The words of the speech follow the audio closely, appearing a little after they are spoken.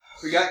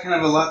we got kind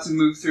of a lot to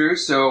move through,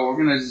 so we're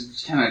going to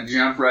just kind of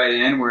jump right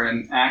in. We're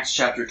in Acts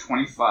chapter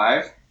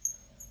 25.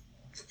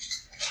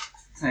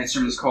 Tonight's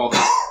sermon is called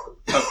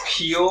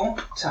Appeal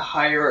to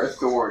Higher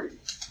Authority.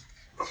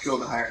 Appeal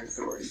to Higher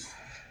Authority.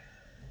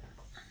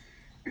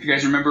 If you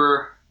guys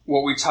remember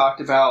what we talked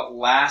about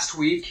last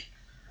week,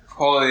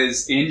 Paul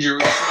is in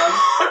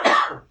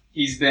Jerusalem.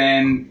 He's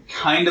been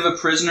kind of a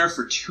prisoner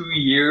for 2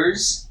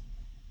 years.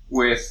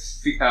 We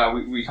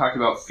talked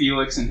about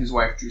Felix and his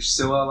wife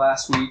Drusilla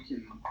last week,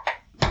 and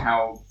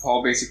how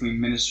Paul basically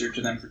ministered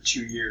to them for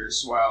 2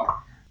 years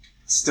while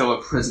still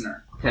a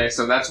prisoner. Okay,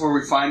 so that's where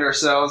we find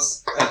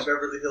ourselves. At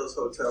Beverly Hills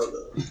Hotel,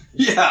 though.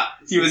 Yeah,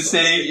 he was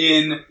staying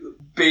in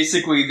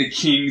basically the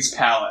king's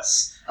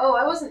palace. Oh,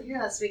 I wasn't here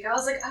last week. I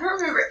was like, I don't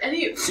remember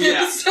any of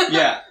this.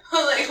 Yeah. I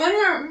was like, why do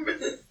I remember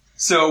this?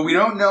 So we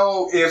don't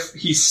know if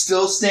he's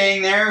still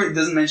staying there. It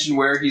doesn't mention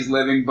where he's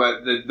living,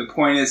 but the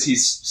point is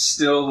he's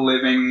still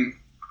living.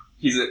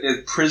 He's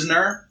a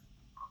prisoner,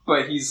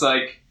 but he's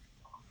like,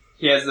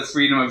 he has the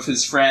freedom of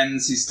his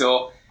friends. He's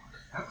still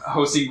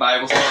hosting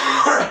Bible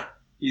studies.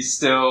 He's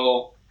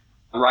still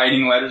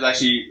writing letters.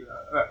 Actually,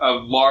 a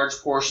large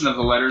portion of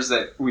the letters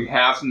that we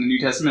have from the New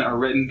Testament are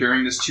written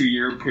during this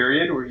 2-year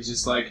period where he's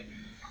just like,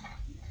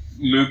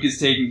 Luke is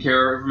taking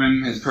care of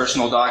him, his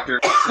personal doctor.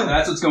 So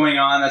that's what's going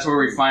on. That's where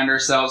we find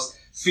ourselves.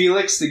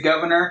 Felix, the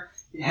governor,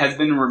 has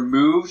been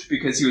removed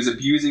because he was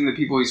abusing the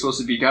people he's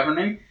supposed to be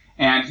governing,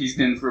 and he's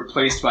been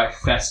replaced by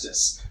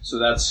Festus.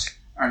 So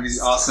aren't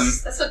these awesome?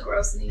 That's a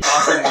gross name.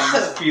 Awesome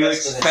names.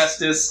 Felix,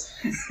 Festus.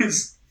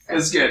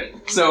 It's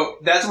good. So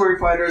that's where we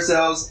find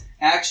ourselves.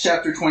 Acts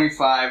chapter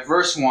 25,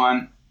 verse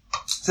 1.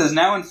 It says,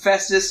 Now when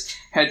Festus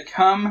had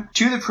come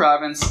to the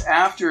province,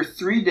 after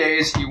 3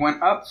 days he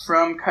went up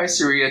from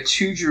Caesarea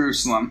to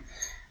Jerusalem.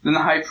 Then the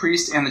high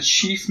priest and the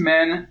chief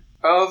men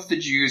of the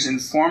Jews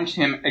informed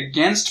him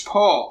against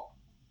Paul.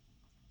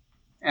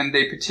 And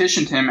they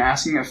petitioned him,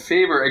 asking a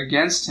favor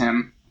against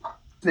him,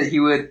 that he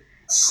would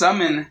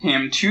summon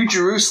him to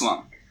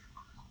Jerusalem,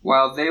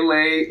 while they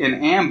lay in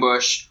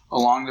ambush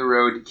along the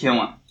road to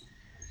kill him.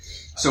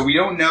 So we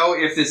don't know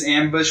if this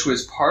ambush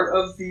was part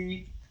of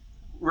the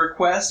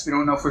request. We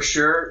don't know for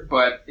sure,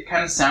 but it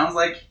kind of sounds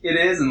like it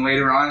is, and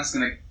later on it's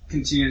going to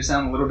continue to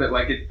sound a little bit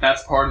like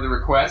that's part of the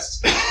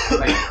request.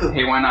 Like,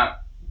 hey, why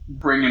not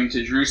bring him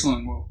to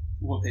Jerusalem?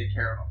 We'll take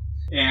care of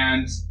him.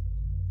 And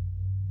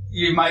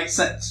you might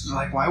say,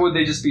 like, why would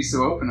they just be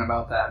so open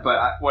about that?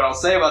 But what I'll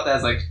say about that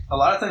is, like, a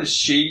lot of times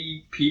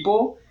shady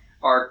people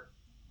are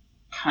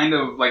kind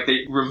of, like,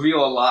 they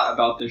reveal a lot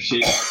about their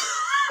shadiness.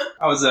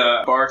 I was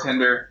a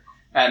bartender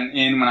at an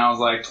inn when I was,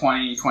 like,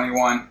 20,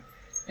 21.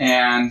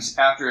 And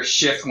after a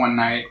shift one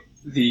night,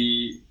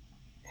 the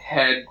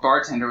head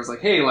bartender was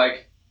like, hey,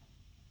 like,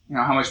 you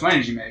know, how much money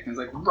did you make? And it's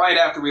like, right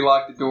after we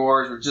locked the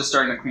doors, we're just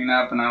starting to clean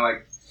up. And I,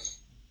 like,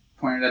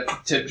 pointed at the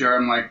tip jar.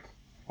 I'm like,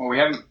 well, we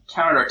haven't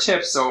counted our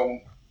tips, so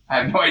I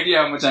have no idea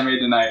how much I made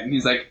tonight. And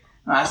he's like,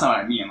 no, that's not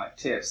what I mean. Like,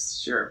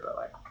 tips, sure, but,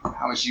 like,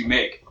 how much do you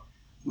make?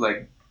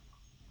 Like,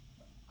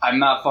 I'm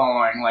not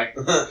following. Like,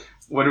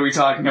 what are we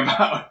talking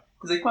about?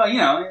 He's like, well, you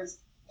know,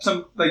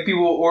 some, like,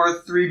 people order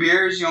 3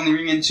 beers, you only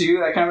bring in 2,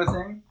 that kind of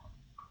thing.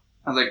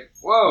 I was like,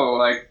 whoa,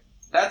 like,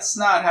 that's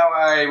not how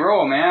I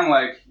roll, man.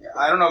 Like,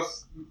 I don't know if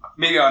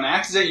maybe on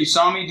accident you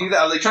saw me do that.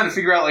 I was, like, trying to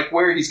figure out, like,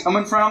 where he's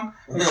coming from.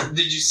 Like,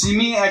 did you see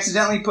me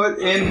accidentally put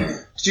in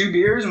 2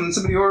 beers when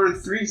somebody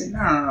ordered 3? He's like,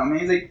 no, man.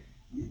 He's like,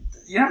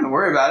 you don't have to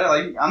worry about it.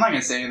 Like, I'm not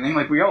going to say anything.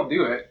 Like, we all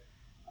do it.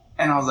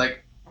 And I was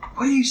like,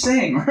 what are you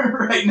saying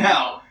right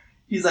now?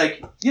 He's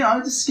like, you know,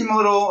 just skim a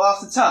little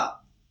off the top.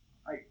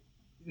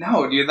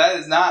 No, dude, that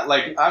is not,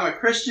 like, I'm a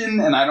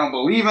Christian and I don't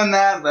believe in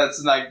that.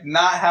 That's, like,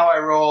 not how I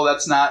roll.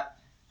 That's not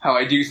how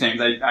I do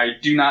things. I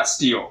do not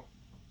steal.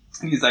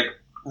 And he's like,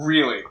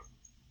 really?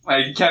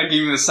 Like, he kind of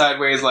gave me the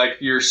sideways, like,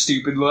 you're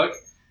stupid look.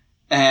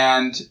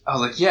 And I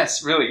was like,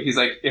 yes, really. He's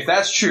like, if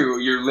that's true,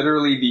 you're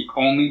literally the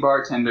only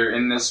bartender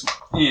in this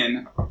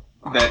inn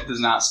that does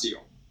not steal.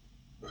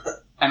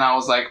 And I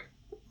was like,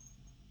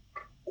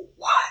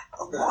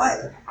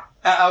 what?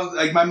 I was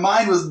like, my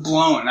mind was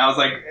blown. I was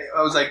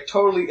like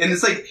totally, and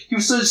it's like, he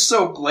was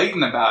so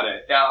blatant about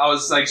it. I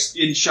was like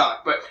in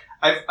shock. But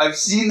I've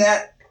seen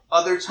that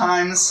other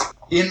times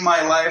in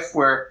my life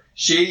where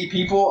shady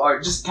people are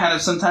just kind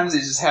of, sometimes they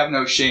just have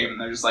no shame.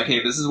 They're just like,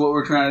 hey, this is what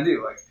we're trying to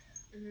do. Like,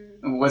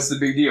 what's the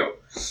big deal?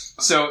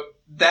 So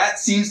that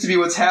seems to be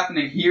what's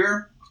happening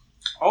here.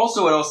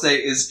 Also, what I'll say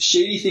is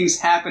shady things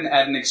happen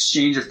at an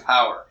exchange of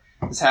power.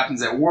 This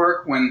happens at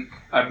work when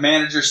a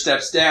manager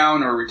steps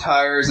down or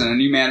retires and a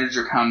new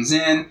manager comes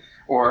in,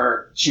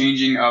 or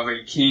changing of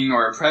a king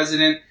or a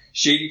president.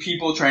 Shady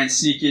people try and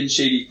sneak in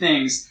shady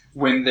things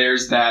when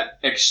there's that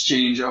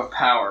exchange of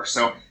power.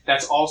 So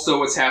that's also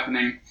what's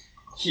happening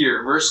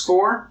here. Verse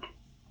 4,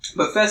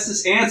 But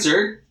Festus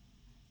answered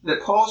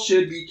that Paul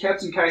should be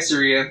kept in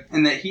Caesarea,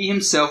 and that he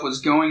himself was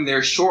going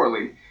there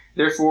shortly.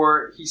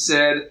 Therefore he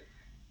said,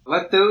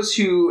 Let those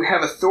who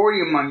have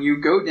authority among you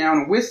go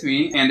down with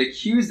me and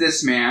accuse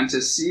this man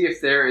to see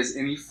if there is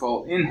any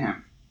fault in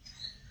him.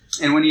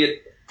 And when he had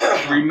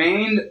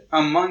remained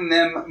among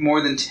them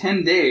more than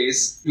 10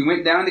 days. He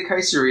went down to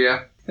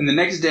Caesarea, and the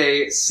next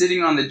day,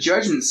 sitting on the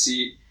judgment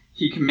seat,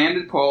 he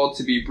commanded Paul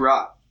to be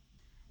brought.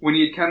 When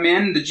he had come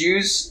in, the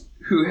Jews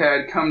who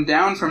had come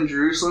down from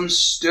Jerusalem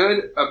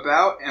stood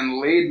about and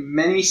laid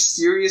many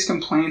serious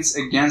complaints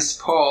against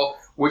Paul,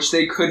 which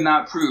they could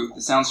not prove.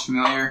 This sounds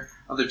familiar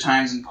other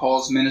times in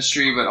Paul's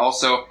ministry, but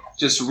also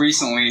just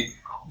recently,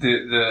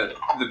 the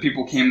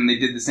people came and they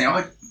did the same.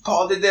 Oh,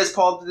 Paul did this,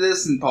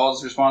 and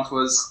Paul's response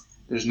was,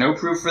 there's no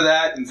proof for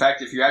that. In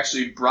fact, if you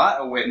actually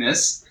brought a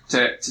witness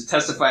to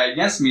testify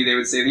against me, they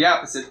would say the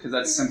opposite, because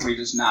that's simply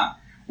just not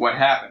what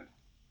happened.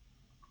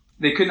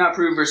 They could not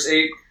prove, verse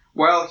 8,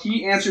 while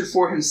he answered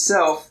for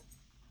himself,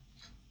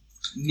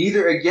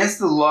 neither against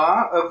the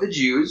law of the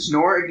Jews,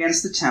 nor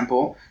against the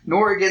temple,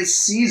 nor against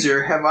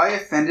Caesar have I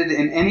offended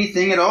in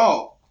anything at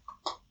all.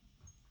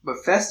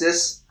 But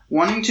Festus,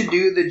 wanting to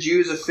do the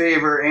Jews a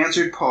favor,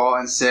 answered Paul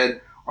and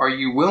said, are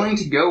you willing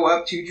to go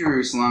up to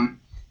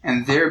Jerusalem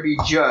and there be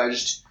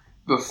judged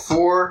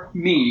before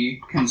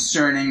me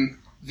concerning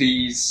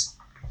these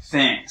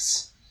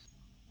things?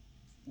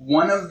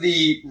 One of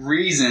the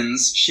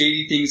reasons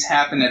shady things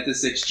happen at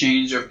this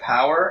exchange of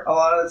power a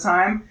lot of the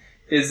time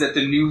is that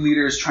the new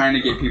leader is trying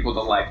to get people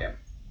to like him.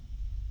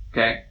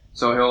 Okay?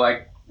 So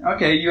he'll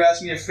okay, you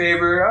asked me a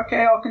favor,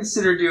 okay, I'll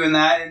consider doing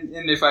that,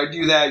 and if I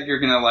do that, you're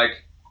gonna,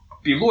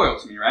 be loyal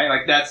to me,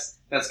 right?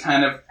 That's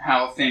kind of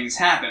how things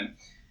happen.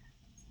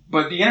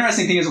 But the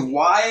interesting thing is,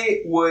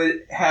 why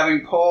would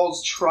having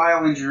Paul's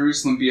trial in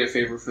Jerusalem be a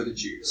favor for the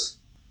Jews?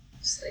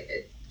 It's like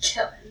a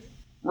killing.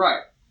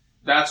 Right.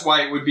 That's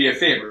why it would be a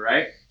favor,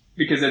 right?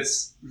 Because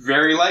it's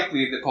very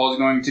likely that Paul's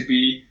going to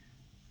be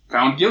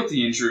found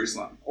guilty in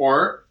Jerusalem.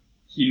 Or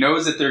he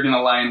knows that they're going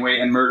to lie in wait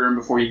and murder him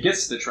before he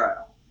gets to the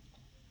trial.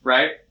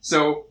 Right?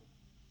 So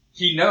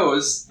he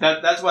knows,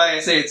 that's why I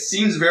say it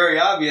seems very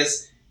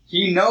obvious,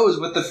 he knows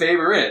what the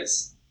favor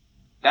is.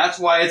 That's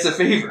why it's a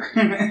favor.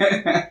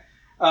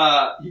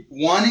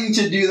 Wanting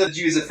to do the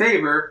Jews a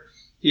favor,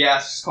 he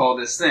asks Paul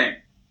this thing.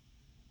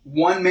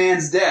 One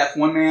man's death,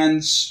 one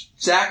man's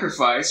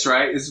sacrifice,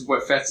 right, is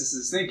what Festus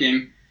is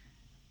thinking,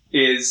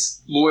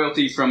 is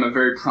loyalty from a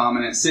very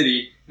prominent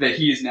city that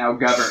he is now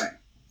governing.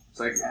 It's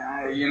like,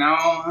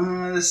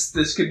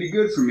 this could be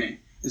good for me.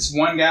 This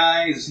one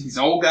guy, he's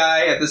an old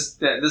guy at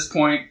this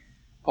point.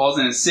 Paul's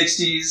in his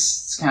 60s.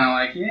 It's kind of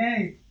like,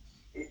 yeah,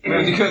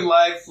 lived a good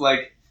life.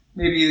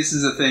 Maybe this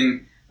is a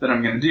thing that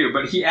I'm going to do.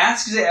 But he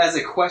asks it as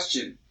a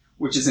question,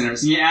 which is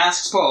interesting. He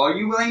asks Paul, are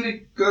you willing to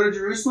go to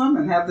Jerusalem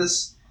and have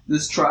this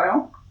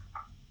trial?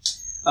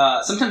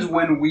 Sometimes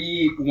when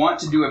we want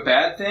to do a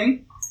bad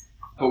thing,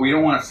 but we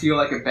don't want to feel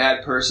like a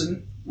bad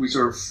person, we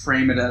sort of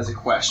frame it as a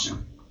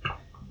question.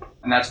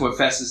 And that's what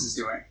Festus is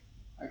doing.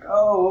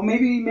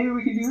 Maybe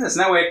we could do this.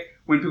 And that way,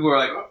 when people are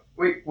like, oh,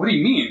 wait, what do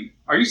you mean?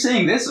 Are you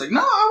saying this? No,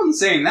 I wasn't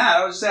saying that.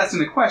 I was just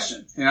asking a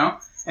question, And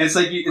it's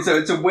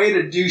it's a way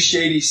to do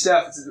shady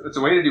stuff. It's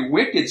a way to do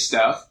wicked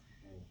stuff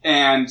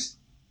and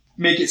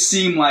make it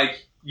seem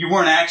like you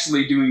weren't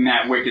actually doing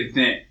that wicked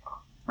thing,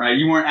 right?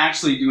 You weren't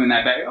actually doing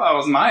that bad. Oh, it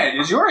was my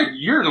idea.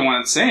 You're the one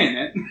that's saying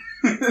it.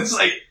 It's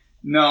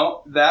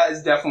no, that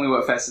is definitely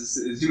what Festus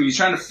is doing. He's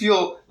trying to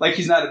feel like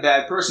he's not a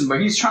bad person, but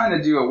he's trying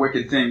to do a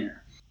wicked thing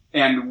here.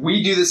 And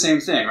we do the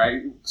same thing,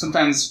 right?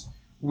 Sometimes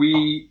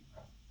we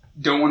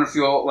don't want to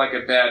feel like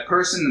a bad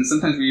person, and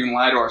sometimes we even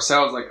lie to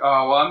ourselves,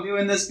 I'm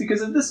doing this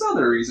because of this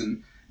other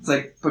reason.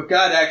 It's but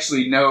God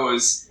actually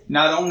knows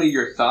not only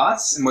your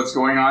thoughts and what's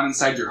going on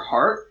inside your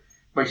heart,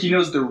 but He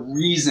knows the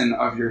reason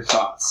of your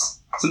thoughts.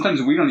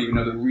 Sometimes we don't even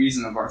know the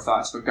reason of our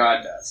thoughts, but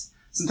God does.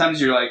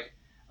 Sometimes you're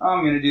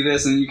I'm going to do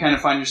this, and you kind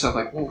of find yourself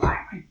well,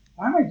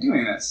 why am I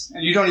doing this?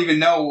 And you don't even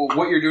know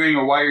what you're doing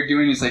or why you're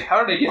doing it. It's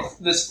how did I get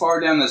this far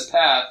down this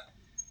path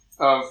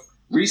of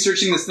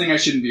researching this thing I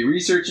shouldn't be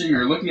researching,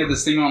 or looking at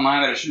this thing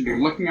online that I shouldn't be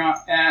looking at,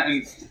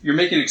 and you're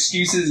making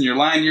excuses and you're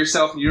lying to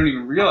yourself and you don't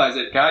even realize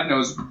it. God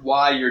knows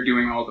why you're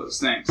doing all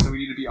those things. So we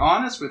need to be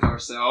honest with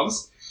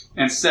ourselves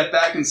and step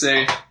back and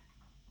say,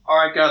 all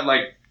right, God,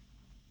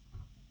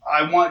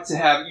 I want to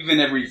have even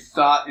every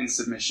thought in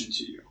submission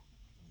to you,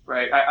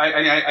 right?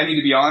 I need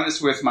to be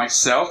honest with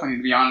myself. I need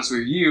to be honest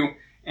with you.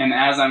 And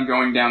as I'm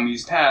going down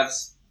these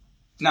paths,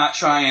 not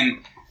try and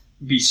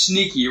be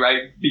sneaky,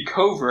 right? Be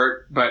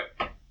covert, but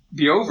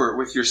be overt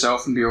with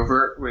yourself and be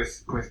overt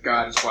with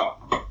God as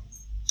well.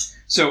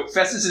 So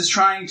Festus is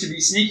trying to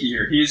be sneaky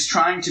here. He is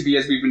trying to be,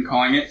 as we've been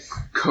calling it,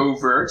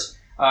 covert.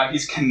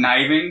 He's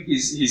conniving.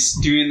 He's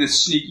doing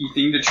this sneaky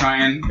thing to try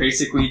and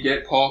basically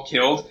get Paul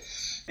killed.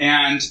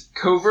 And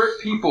covert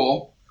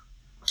people,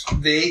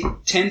 they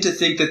tend to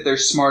think that they're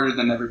smarter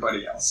than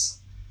everybody else.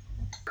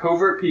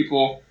 Covert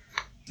people,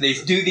 they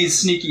do these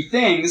sneaky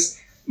things,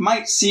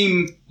 might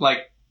seem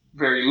like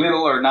very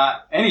little or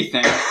not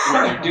anything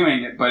when they're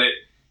doing it, but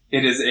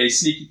it is a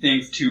sneaky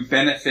thing to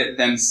benefit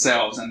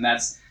themselves, and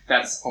that's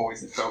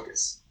always the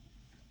focus.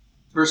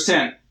 Verse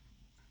 10.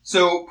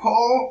 So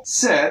Paul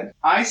said,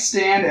 I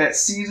stand at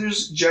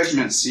Caesar's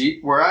judgment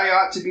seat, where I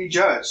ought to be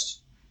judged.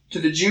 To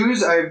the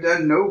Jews I have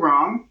done no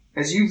wrong,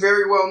 as you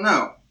very well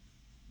know.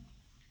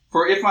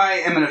 For if I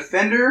am an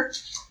offender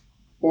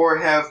or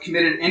have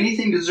committed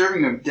anything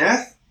deserving of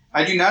death,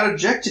 I do not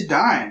object to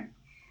dying.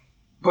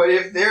 But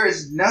if there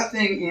is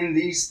nothing in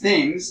these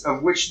things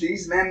of which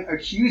these men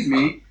accuse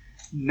me,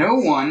 no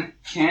one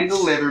can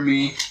deliver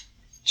me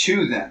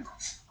to them.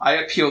 I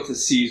appeal to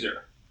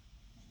Caesar.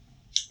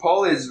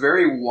 Paul is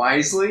very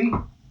wisely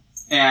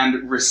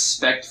and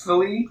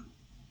respectfully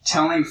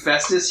telling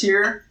Festus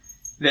here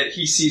that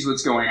he sees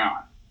what's going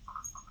on.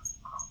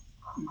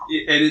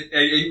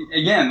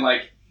 Again,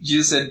 like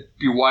Jesus said,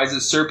 be wise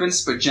as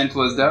serpents, but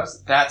gentle as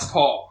doves. That's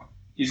Paul.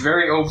 He's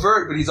very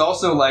overt, but he's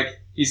also like,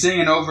 he's saying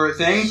an overt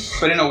thing,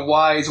 but in a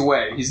wise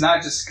way. He's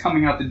not just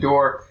coming out the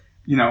door,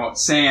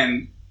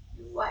 saying,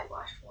 You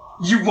whitewashed wall.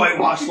 You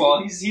whitewashed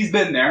wall. He's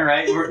been there,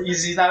 right?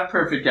 He's not a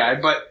perfect guy,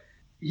 but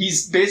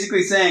he's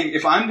basically saying,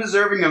 if I'm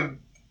deserving of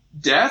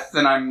death,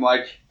 then I'm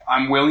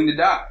willing to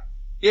die.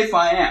 If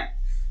I am.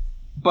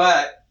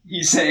 But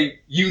he's saying,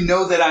 you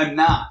know that I'm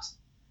not.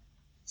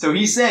 So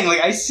he's saying,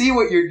 I see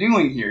what you're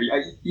doing here.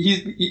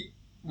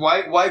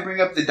 Why bring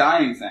up the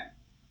dying thing?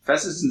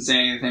 Festus doesn't say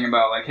anything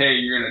about, hey,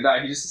 you're going to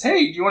die. He just says,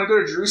 hey, do you want to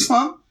go to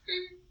Jerusalem?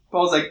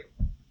 Paul's like,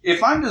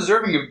 if I'm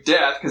deserving of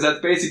death, because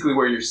that's basically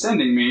where you're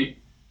sending me,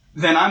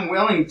 then I'm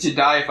willing to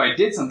die if I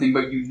did something,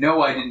 but you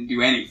know I didn't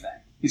do anything.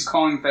 He's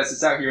calling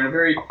Festus out here in a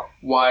very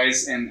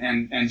wise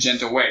and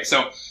gentle way.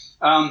 So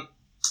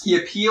he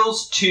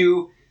appeals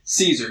to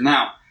Caesar.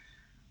 Now,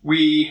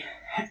 we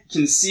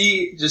can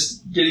see,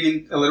 just getting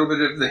in a little bit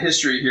of the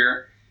history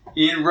here,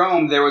 in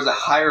Rome there was a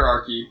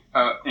hierarchy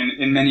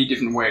in many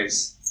different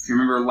ways. If you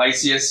remember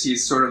Lysias,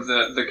 he's sort of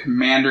the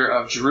commander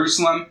of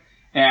Jerusalem,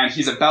 and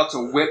he's about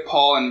to whip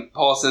Paul, and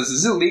Paul says,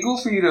 is it legal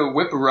for you to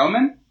whip a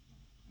Roman?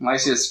 And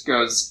Lysias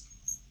goes,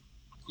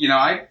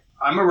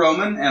 I'm a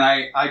Roman, and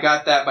I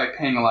got that by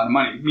paying a lot of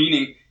money.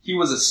 Meaning, he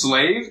was a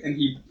slave, and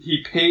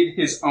he paid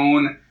his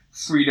own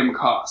freedom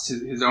cost.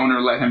 His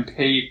owner let him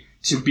pay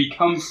to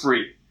become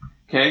free.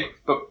 Okay?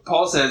 But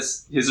Paul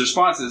says, his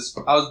response is,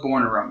 I was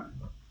born a Roman.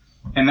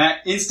 And that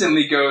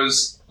instantly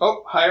goes,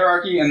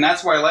 hierarchy, and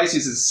that's why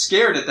Lysias is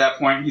scared at that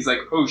point. He's like,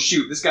 oh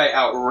shoot, this guy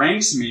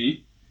outranks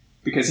me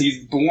because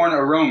he's born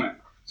a Roman.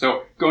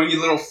 So going a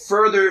little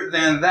further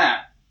than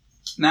that,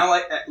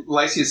 now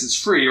Lysias is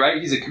free,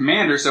 right? He's a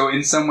commander, so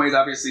in some ways,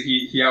 obviously,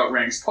 he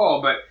outranks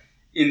Paul, but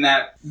in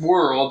that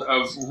world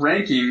of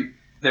ranking,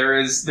 there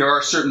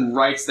are certain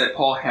rights that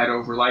Paul had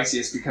over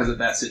Lysias because of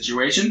that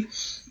situation.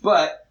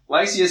 But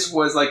Lysias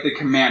was like the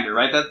commander,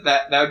 right?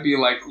 That would be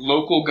like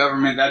local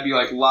government. That'd be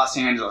like Los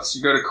Angeles.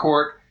 You go to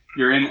court,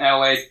 you're in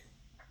LA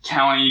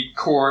County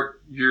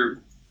court,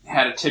 you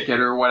had a ticket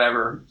or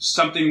whatever.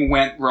 Something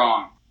went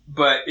wrong.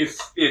 But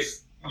if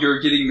you're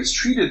getting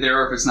mistreated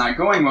there, or if it's not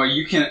going well,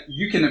 you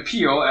can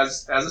appeal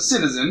as a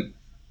citizen.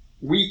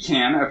 We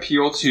can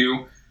appeal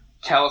to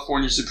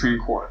California Supreme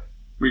Court.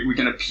 We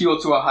can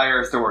appeal to a higher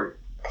authority.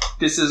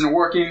 This isn't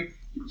working.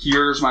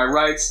 Here's my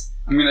rights.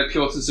 I'm going to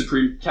appeal to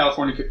the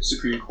California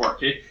Supreme Court.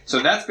 Okay,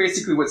 so that's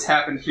basically what's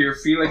happened here.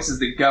 Felix is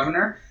the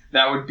governor.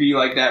 That would be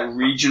like that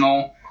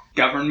regional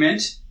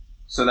government.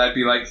 So that'd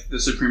be like the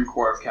Supreme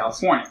Court of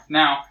California.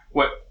 Now,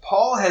 what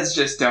Paul has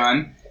just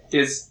done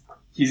is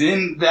he's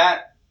in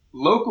that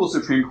local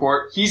Supreme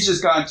Court. He's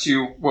just gone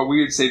to what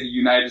we would say the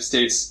United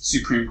States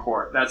Supreme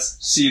Court. That's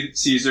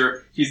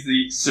Caesar. He's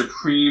the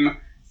supreme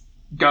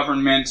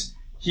government.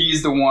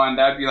 He's the one.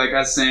 That'd be like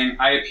us saying,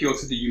 I appeal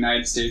to the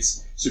United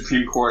States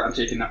Supreme Court. I'm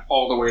taking it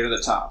all the way to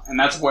the top. And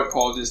that's what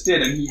Paul just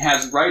did. And he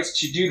has rights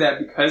to do that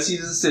because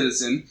he's a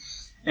citizen.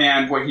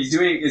 And what he's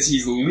doing is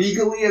he's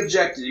legally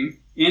objecting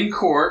in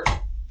court,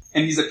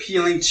 and he's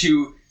appealing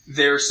to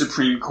their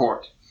Supreme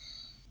Court.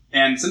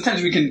 And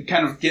sometimes we can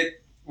kind of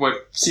get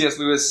what C.S.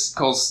 Lewis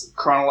calls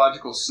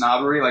chronological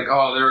snobbery. Like,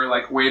 oh, they were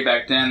like way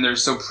back then. They're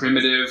so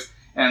primitive.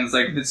 And it's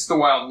like, it's the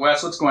Wild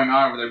West. What's going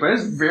on over there? But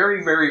it's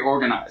very, very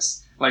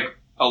organized. Like,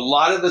 a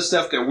lot of the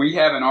stuff that we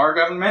have in our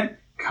government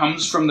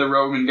comes from the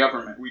Roman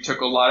government. We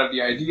took a lot of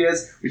the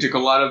ideas. We took a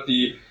lot of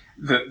the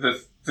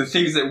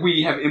things that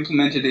we have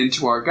implemented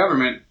into our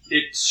government.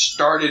 It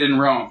started in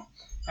Rome.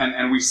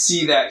 And we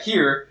see that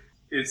here.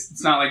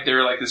 It's not like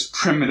they're like this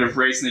primitive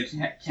race and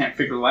they can't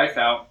figure life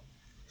out.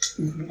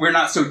 We're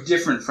not so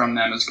different from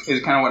them is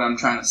kind of what I'm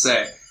trying to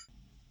say.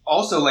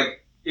 Also,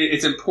 like,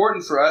 it's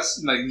important for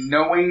us, like,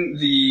 knowing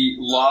the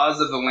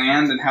laws of the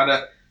land and how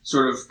to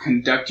sort of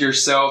conduct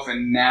yourself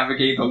and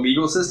navigate the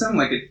legal system.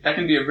 Like, that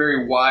can be a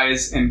very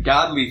wise and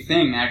godly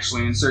thing,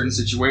 actually, in certain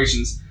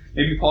situations.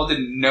 Maybe Paul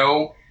didn't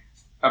know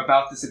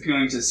about this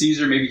appealing to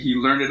Caesar. Maybe he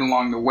learned it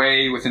along the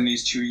way within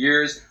these 2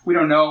 years. We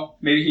don't know.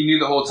 Maybe he knew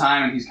the whole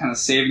time and he's kind of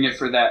saving it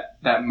for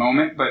that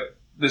moment. But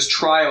this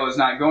trial is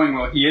not going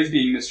well. He is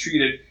being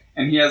mistreated,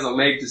 and he has a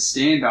leg to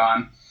stand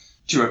on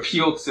to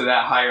appeal to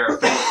that higher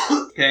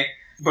authority. Okay?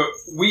 But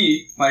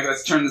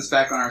let's turn this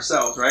back on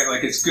ourselves, right?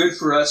 Like, it's good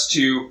for us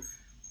to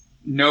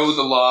know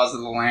the laws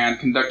of the land,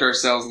 conduct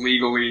ourselves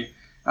legally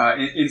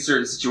in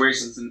certain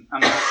situations. And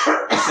I'm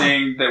not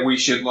saying that we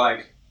should,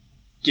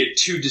 get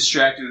too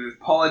distracted with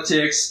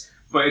politics,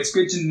 but it's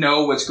good to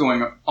know what's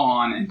going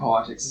on in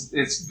politics.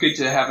 It's good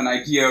to have an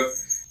idea of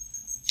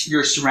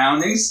your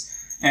surroundings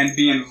and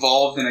be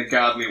involved in a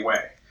godly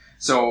way.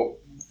 So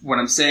what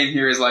I'm saying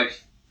here is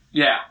like,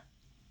 yeah,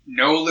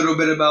 know a little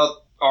bit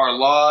about our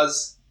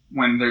laws.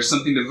 When there's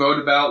something to vote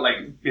about, like,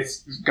 it's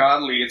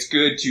godly, it's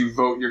good to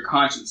vote your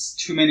conscience.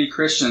 Too many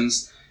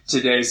Christians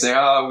today say,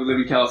 oh, we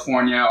live in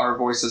California, our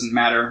voice doesn't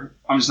matter,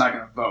 I'm just not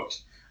going to vote.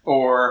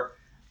 Or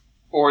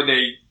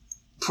they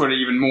put it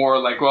even more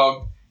like,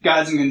 well,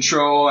 God's in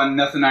control and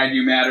nothing I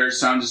do matters,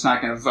 so I'm just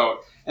not going to vote.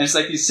 And it's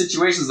like these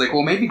situations like,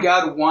 well, maybe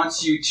God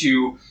wants you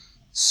to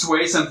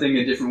sway something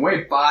a different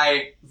way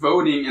by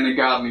voting in a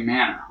godly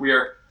manner. We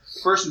are,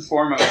 first and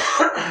foremost,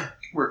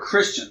 we're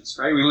Christians,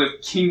 right? We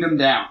live kingdom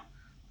down.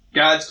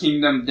 God's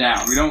kingdom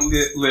down. We don't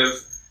live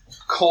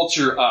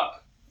culture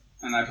up.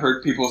 And I've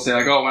heard people say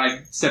like, oh, when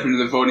I step into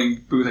the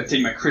voting booth, I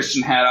take my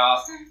Christian hat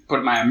off,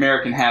 put my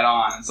American hat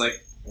on. It's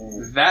like,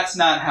 that's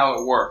not how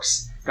it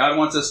works. God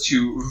wants us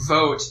to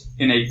vote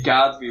in a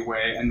godly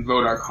way and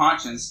vote our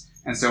conscience.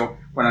 And so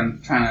what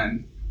I'm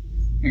trying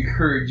to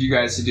encourage you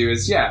guys to do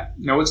is, yeah,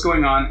 know what's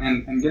going on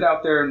and get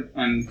out there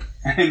and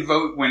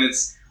vote when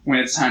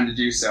it's time to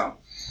do so.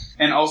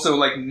 And also,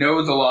 like,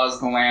 know the laws of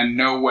the land,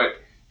 know what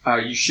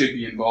you should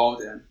be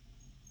involved in.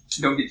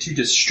 Don't get too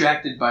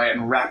distracted by it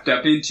and wrapped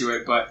up into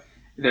it, but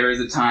there is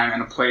a time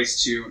and a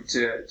place to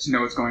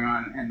know what's going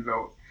on and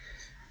vote.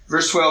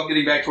 Verse 12,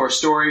 getting back to our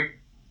story,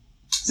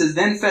 says,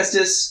 Then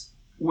Festus,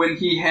 when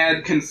he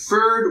had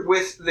conferred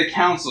with the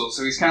council,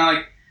 so he's kind of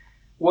like,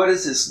 what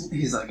is this?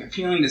 He's like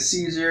appealing to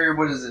Caesar.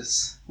 What does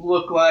this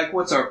look like?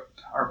 What's our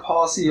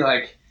policy?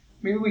 Like,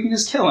 maybe we can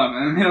just kill him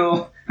and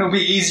it'll be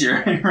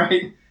easier,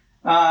 right?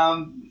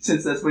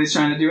 Since that's what he's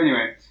trying to do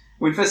anyway.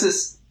 When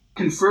Festus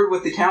conferred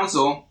with the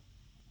council,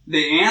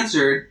 they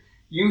answered,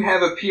 You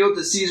have appealed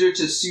to Caesar,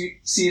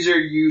 Caesar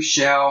you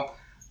shall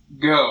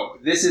go.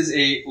 This is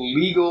a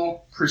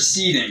legal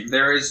proceeding.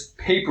 There is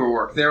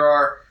paperwork. There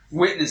are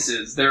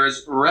witnesses. There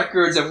is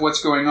records of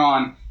what's going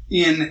on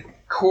in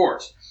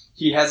court.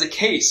 He has a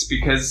case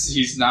because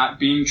he's not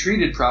being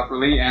treated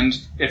properly, and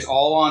it's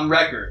all on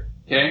record.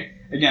 Okay?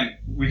 Again,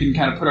 we can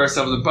kind of put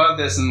ourselves above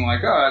this and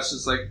like, oh, it's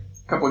just like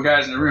a couple of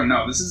guys in a room.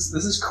 No, this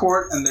is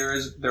court, and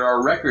there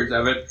are records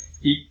of it.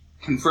 He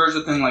confers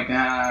with them like,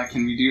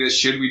 can we do this?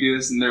 Should we do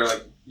this? And they're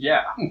like,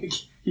 yeah,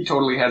 he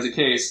totally has a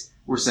case.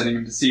 We're sending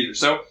him to Caesar.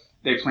 So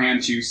they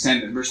plan to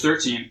send him. Verse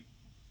 13.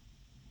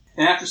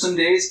 And after some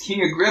days,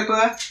 King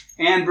Agrippa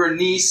and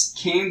Bernice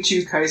came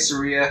to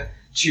Caesarea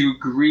to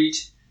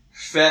greet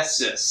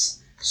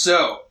Festus.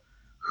 So,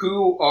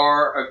 who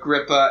are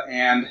Agrippa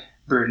and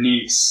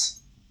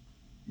Bernice?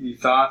 Any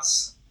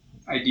thoughts?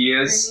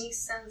 Ideas? Bernice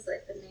sounds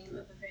like the name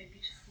of a very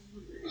beautiful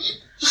woman.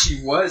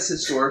 She was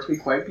historically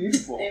quite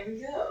beautiful. There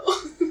we go.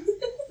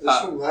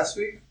 This from last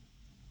week?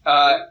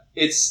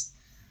 It's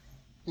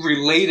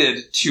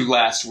related to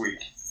last week.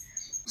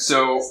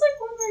 So it's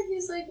like one where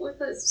he's like with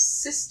his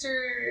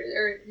sister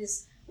or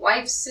his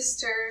wife's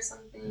sister or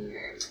something.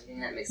 Or I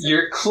think that makes sense.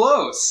 You're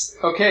close.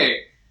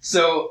 Okay,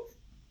 so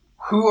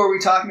who are we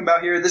talking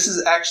about here? This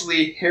is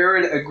actually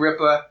Herod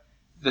Agrippa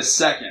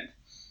II.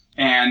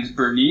 And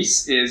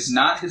Bernice is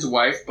not his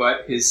wife,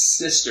 but his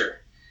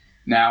sister.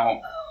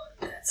 Now, oh,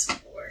 that's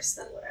worse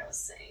than what I was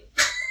saying.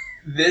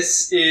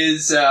 This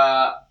is,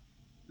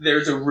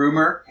 there's a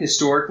rumor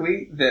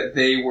historically that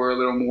they were a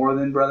little more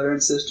than brother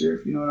and sister,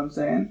 if you know what I'm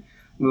saying.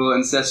 A little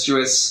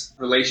incestuous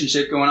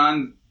relationship going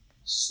on.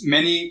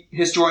 Many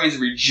historians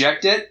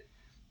reject it,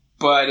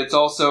 but it's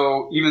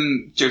also,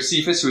 even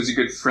Josephus, who is a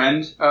good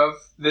friend of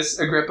this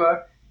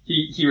Agrippa,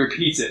 he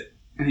repeats it.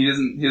 And he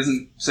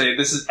doesn't say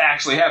this is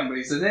actually happened, but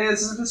he says, hey,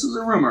 this was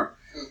a rumor.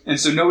 And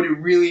so nobody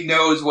really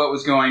knows what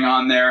was going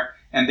on there,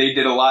 and they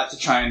did a lot to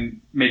try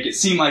and make it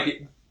seem like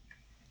it.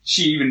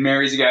 She even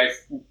marries a guy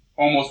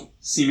almost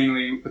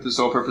seemingly with the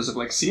sole purpose of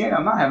like, see,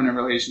 I'm not having a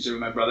relationship with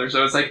my brother.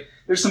 So it's like,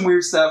 there's some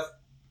weird stuff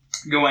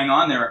going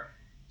on there.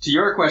 To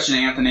your question,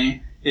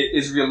 Anthony, it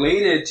is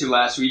related to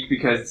last week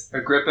because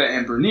Agrippa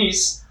and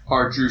Bernice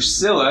are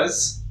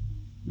Drusilla's.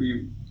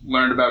 We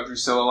learned about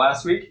Drusilla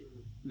last week.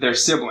 They're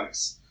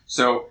siblings.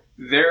 So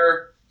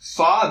their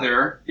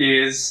father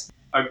is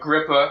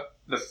Agrippa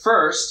the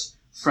First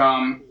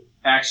from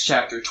Acts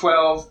chapter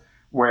 12,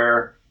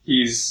 where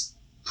he's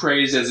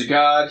praised as a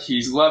god,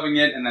 he's loving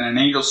it, and then an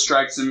angel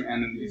strikes him,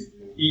 and then he's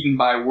eaten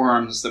by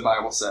worms, the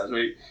Bible says.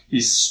 Right?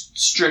 He's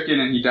stricken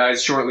and he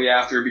dies shortly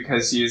after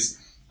because he is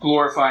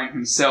glorifying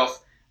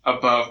himself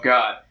above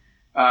God.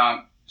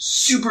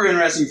 Super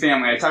interesting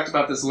family. I talked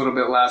about this a little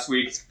bit last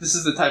week. This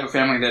is the type of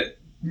family that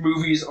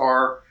movies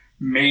are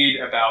made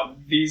about.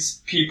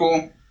 These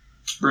people,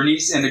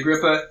 Bernice and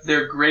Agrippa,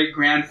 their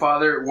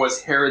great-grandfather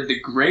was Herod the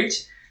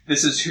Great.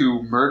 This is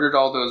who murdered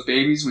all those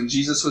babies when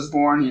Jesus was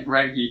born,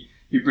 right?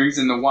 He brings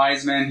in the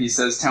wise men, he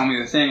says, tell me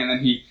the thing, and then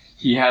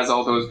he has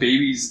all those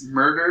babies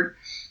murdered.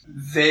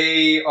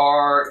 They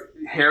are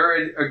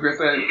Herod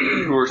Agrippa,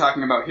 who we're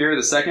talking about here,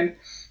 the second.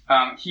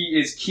 He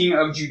is king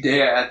of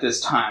Judea at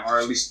this time, or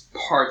at least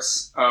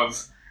parts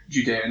of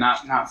Judea,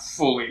 not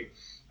fully.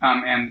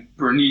 And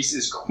Bernice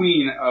is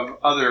queen of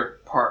other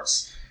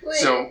parts. Wait,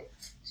 so,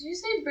 Did you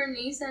say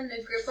Bernice and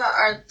Agrippa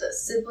are the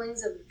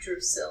siblings of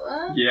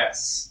Drusilla?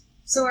 Yes.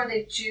 So are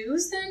they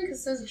Jews then?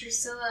 Because it says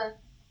Drusilla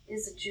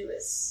is a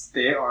Jewess.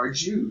 They are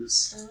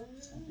Jews.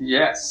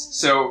 Yes.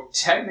 So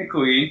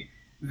technically,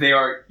 they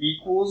are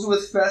equals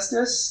with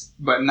Festus,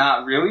 but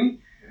not really,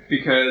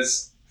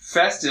 because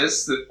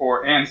Festus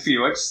and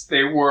Felix,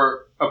 they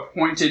were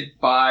appointed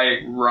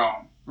by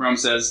Rome. Rome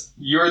says,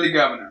 you're the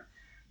governor.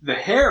 The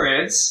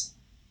Herods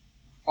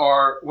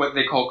are what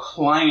they call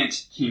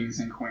client kings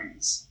and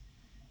queens.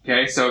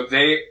 Okay, so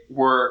they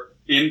were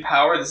in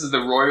power. This is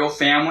the royal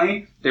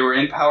family. They were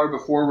in power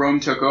before Rome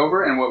took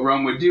over, and what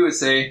Rome would do is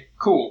say,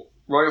 cool,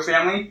 royal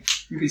family,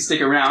 you can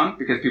stick around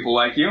because people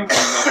like you, and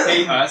they'll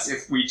hate us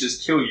if we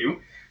just kill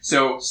you.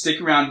 So stick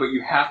around, but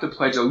you have to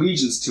pledge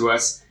allegiance to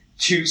us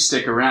to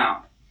stick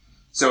around.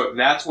 So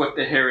that's what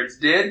the Herods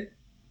did,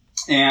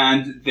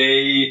 and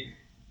they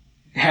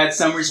had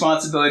some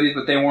responsibilities,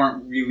 but they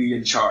weren't really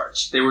in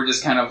charge. They were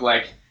just kind of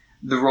like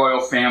the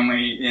royal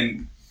family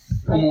in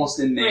almost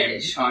in name.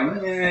 British.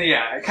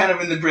 Yeah, kind of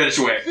in the British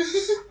way.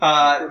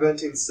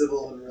 Preventing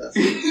civil unrest.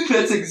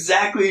 That's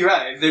exactly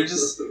right. They're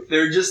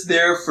just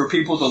there for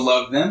people to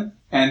love them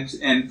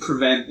and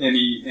prevent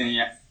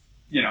any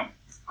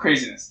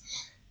craziness.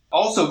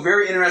 Also,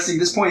 very interesting.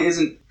 This point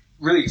isn't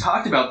really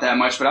talked about that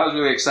much, but I was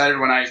really excited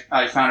when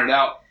I found it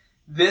out.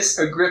 This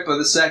Agrippa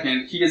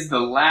II, he is the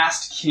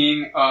last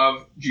king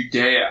of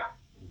Judea.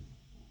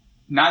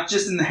 Not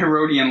just in the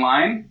Herodian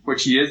line,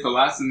 which he is the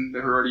last in the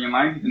Herodian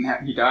line.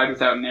 He died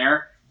without an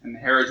heir, and the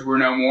Herods were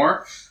no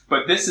more.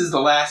 But this is the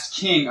last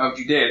king of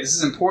Judea. This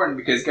is important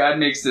because God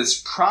makes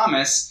this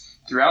promise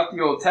throughout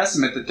the Old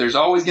Testament that there's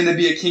always going to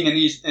be a king in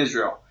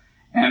Israel.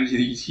 And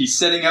he's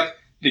setting up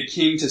the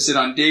king to sit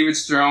on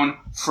David's throne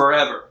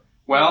forever.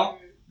 Well,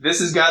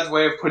 this is God's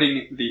way of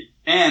putting the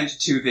end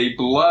to the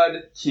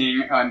blood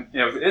king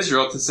of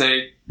Israel to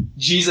say,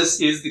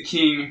 Jesus is the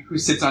king who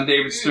sits on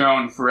David's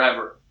throne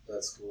forever.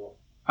 That's cool.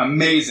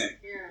 Amazing.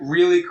 Yeah.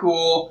 Really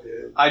cool.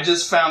 Yeah. I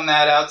just found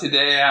that out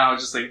today, and I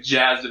was just like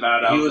jazzed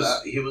about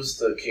it. He was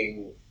the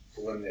king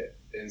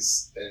in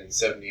 70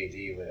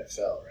 AD when it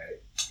fell, right?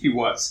 He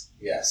was.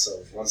 Yeah,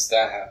 so once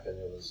that happened,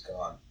 it was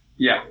gone.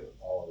 Yeah.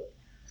 All of it.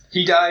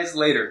 He dies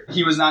later.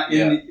 He was not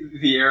in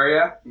the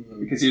area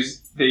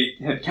because they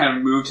had kind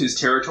of moved his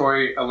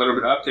territory a little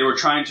bit up. They were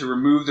trying to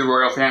remove the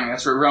royal family.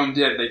 That's what Rome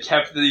did. They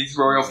kept these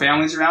royal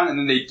families around, and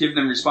then they give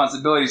them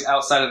responsibilities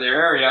outside of their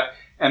area,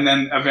 and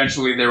then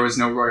eventually there was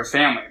no royal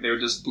family. They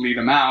would just bleed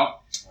them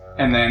out,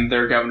 and then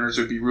their governors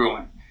would be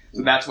ruling.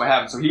 So that's what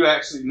happened. So he was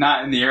actually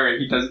not in the area.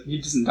 He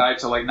doesn't die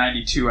till like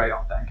 92, I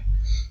don't think.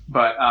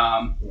 But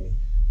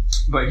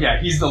yeah,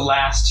 he's the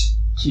last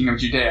king of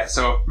Judea.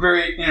 So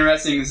very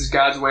interesting. This is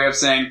God's way of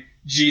saying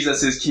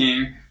Jesus is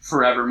king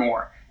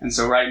forevermore. And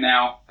so right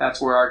now,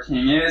 that's where our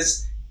king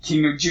is.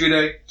 King of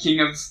Judah, king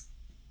of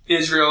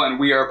Israel, and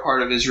we are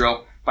part of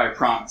Israel by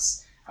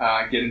promise.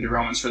 Get into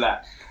Romans for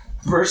that.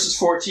 Verses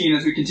 14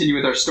 as we continue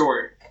with our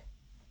story.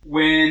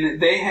 When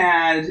they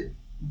had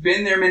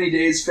been there many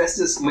days,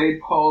 Festus laid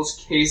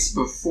Paul's case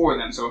before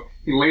them. So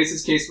he lays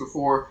his case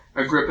before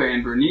Agrippa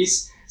and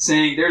Bernice,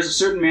 saying, there's a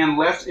certain man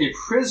left a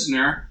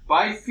prisoner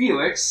by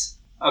Felix,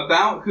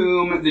 about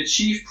whom the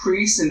chief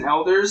priests and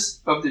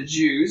elders of the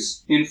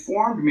Jews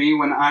informed me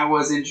when I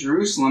was in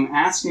Jerusalem,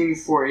 asking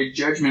for a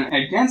judgment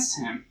against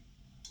him.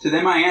 To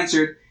them I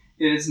answered,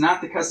 it is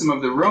not the custom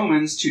of the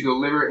Romans to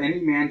deliver any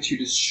man to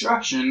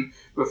destruction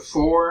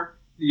before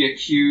the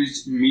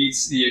accused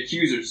meets the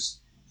accusers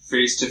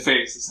face to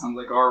face. It sounds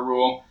like our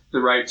rule,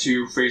 the right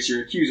to face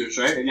your accusers,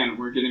 right? Again,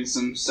 we're getting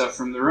some stuff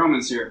from the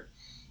Romans here.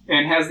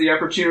 And has the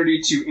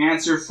opportunity to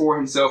answer for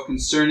himself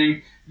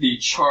concerning the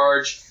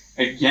charge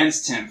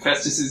against him.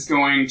 Festus is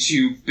going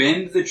to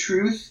bend the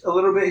truth a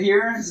little bit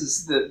here. This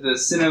is the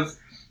sin of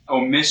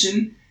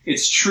omission.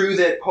 It's true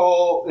that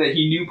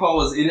he knew Paul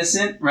was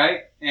innocent,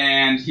 right?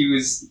 And he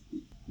was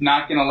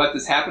not going to let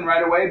this happen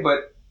right away,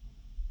 but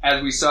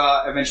as we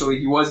saw, eventually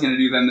he was going to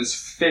do them this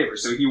favor.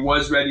 So he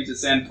was ready to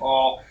send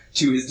Paul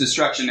to his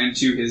destruction and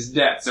to his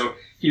death. So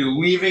he's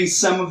leaving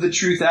some of the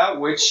truth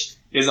out, which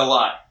is a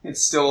lie.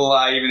 It's still a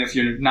lie even if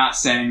you're not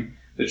saying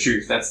the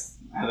truth. That's,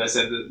 as I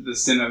said, the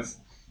sin of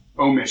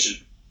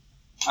omission.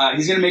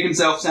 He's going to make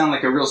himself sound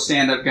like a real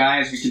stand-up guy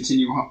as we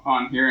continue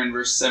on here in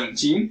verse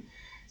 17.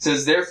 It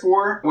says,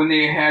 therefore, when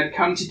they had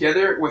come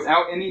together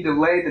without any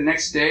delay the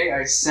next day,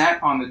 I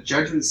sat on the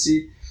judgment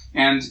seat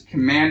and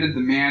commanded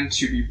the man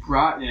to be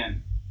brought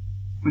in.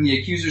 When the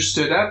accusers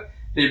stood up,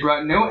 they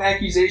brought no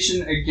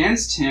accusation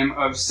against him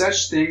of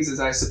such things as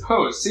I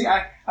supposed. See,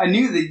 I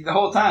knew the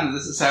whole time that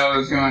this is how it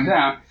was going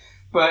down,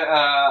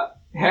 but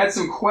had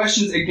some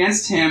questions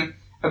against him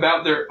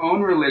about their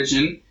own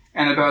religion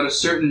and about a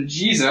certain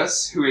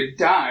Jesus who had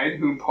died,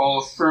 whom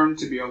Paul affirmed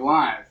to be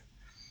alive.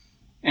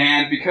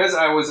 And because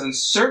I was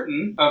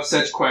uncertain of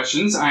such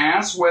questions, I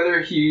asked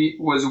whether he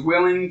was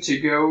willing to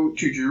go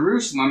to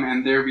Jerusalem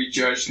and there be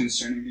judged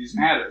concerning these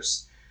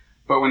matters.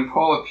 But when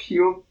Paul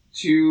appealed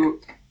to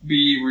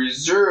be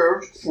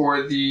reserved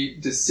for the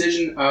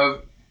decision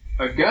of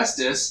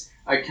Augustus,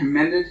 I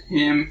commended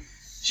him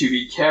to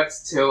be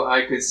kept till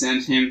I could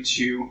send him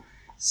to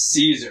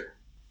Caesar.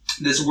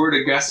 This word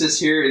Augustus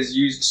here is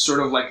used sort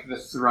of like the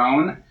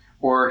throne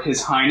or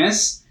His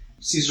Highness.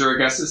 Caesar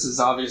Augustus is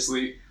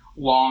obviously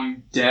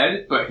long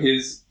dead, but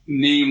his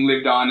name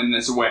lived on in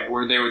this way,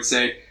 where they would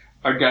say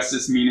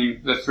Augustus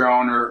meaning the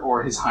throne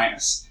or His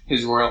Highness,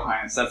 His Royal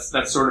Highness.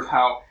 That's sort of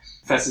how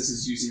Festus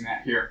is using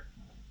that here.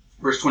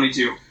 Verse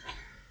 22.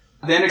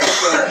 Then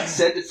Agrippa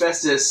said to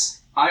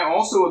Festus, I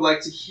also would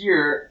like to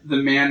hear the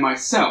man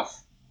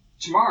myself.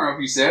 Tomorrow,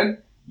 he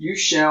said, you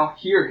shall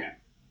hear him.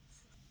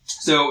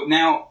 So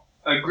now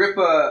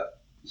Agrippa,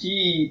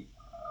 he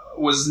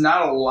was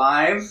not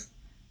alive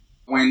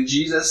when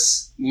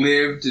Jesus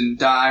lived and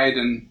died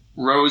and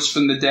rose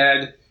from the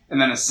dead and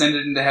then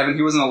ascended into heaven.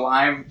 He wasn't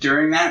alive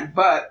during that,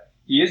 but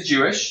he is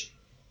Jewish.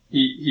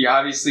 He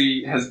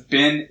obviously has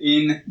been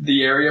in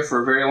the area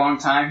for a very long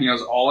time. He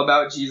knows all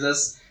about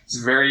Jesus.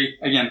 It's a very,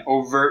 again,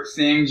 overt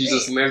thing.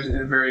 Jesus lived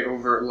a very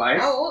overt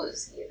life. How old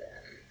is he then?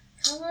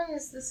 How long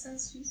is this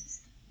since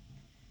Jesus?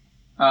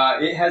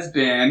 It has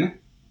been,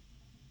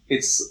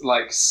 it's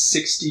like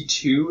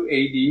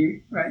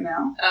 62 AD right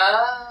now.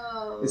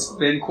 Oh. It's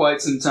been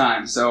quite some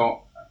time.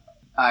 So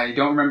I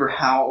don't remember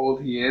how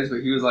old he is,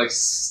 but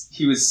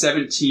he was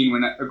 17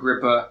 when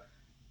Agrippa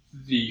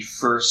the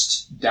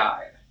First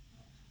died.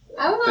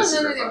 I was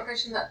under the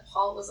impression that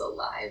Paul was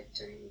alive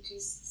during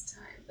Jesus'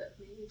 time, but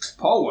maybe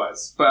Paul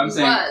was, but I'm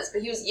saying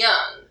but he was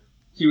young.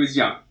 He was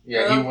young.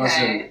 Yeah, Okay. he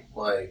wasn't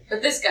like.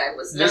 But this guy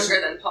was younger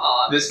than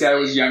Paul. This guy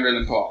was younger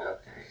than Paul.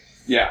 Okay.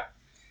 Yeah.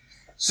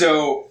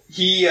 So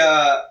he,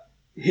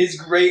 his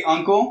great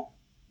uncle,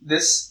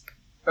 this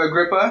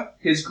Agrippa,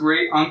 his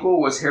great uncle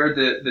was Herod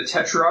the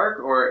Tetrarch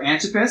or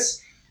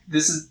Antipas.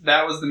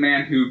 That was the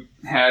man who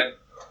had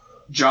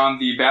John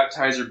the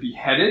Baptizer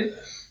beheaded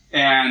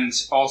and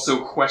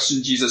also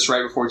questioned Jesus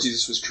right before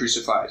Jesus was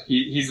crucified.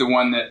 He's the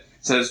one that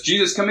says,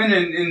 Jesus, come in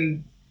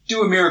and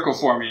do a miracle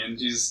for me. And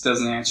Jesus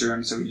doesn't answer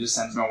him, so he just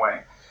sends him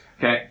away.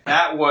 Okay,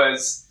 that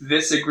was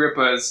this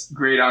Agrippa's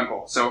great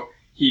uncle. So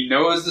he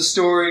knows the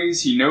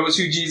stories, he knows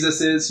who Jesus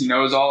is,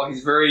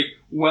 he's very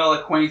well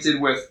acquainted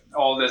with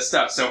all this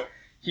stuff. So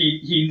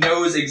he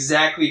knows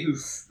exactly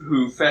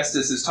who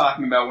Festus is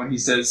talking about when he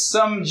says,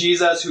 some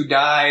Jesus who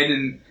died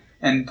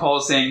and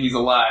Paul's saying he's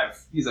alive.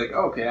 He's like,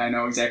 okay, I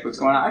know exactly what's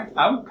going on.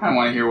 I kind of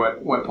want to hear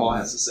what Paul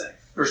has to say.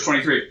 Verse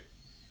 23.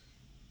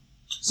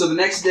 So the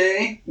next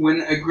day,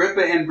 when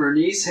Agrippa and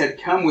Bernice had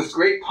come with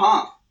great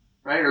pomp,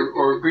 right,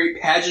 or great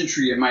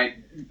pageantry, it might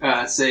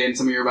say in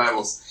some of your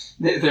Bibles,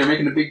 they're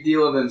making a big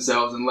deal of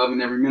themselves and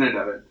loving every minute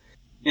of it,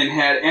 and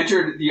had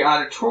entered the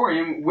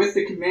auditorium with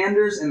the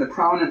commanders and the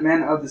prominent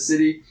men of the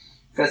city,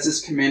 Festus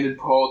commanded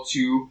Paul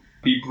to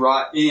be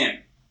brought in.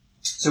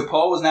 So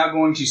Paul was now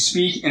going to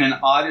speak in an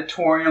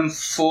auditorium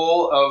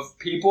full of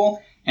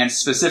people, and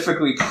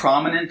specifically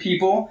prominent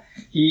people.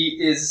 He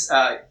is,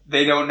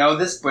 they don't know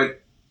this,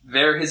 but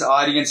they're his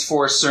audience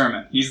for a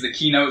sermon. He's the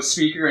keynote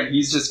speaker, and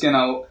he's just going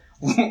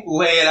to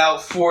lay it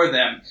out for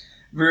them.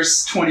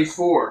 Verse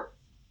 24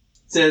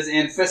 says,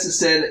 And Festus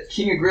said,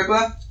 King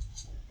Agrippa,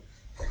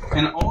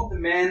 and all the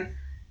men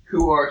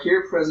who are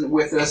here present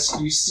with us,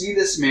 you see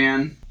this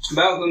man,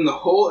 about whom the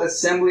whole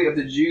assembly of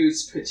the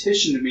Jews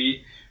petitioned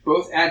me,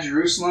 both at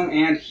Jerusalem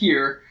and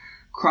here,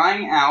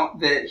 crying out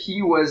that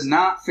he was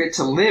not fit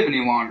to live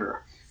any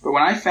longer. But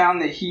when I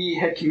found that he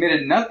had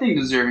committed nothing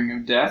deserving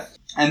of death,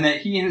 and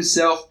that he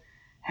himself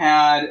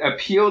had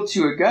appealed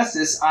to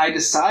Augustus, I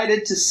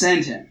decided to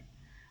send him.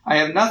 I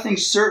have nothing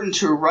certain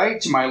to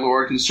write to my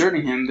lord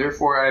concerning him,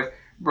 therefore I have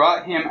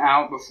brought him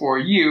out before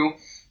you,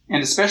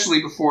 and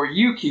especially before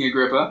you, King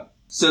Agrippa,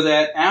 so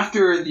that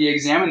after the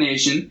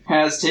examination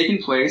has taken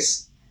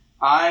place,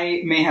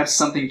 I may have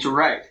something to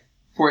write.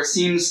 For it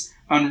seems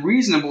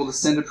unreasonable to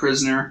send a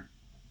prisoner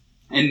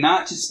and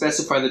not to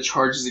specify the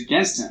charges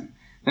against him.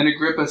 Then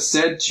Agrippa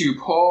said to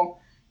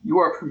Paul, You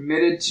are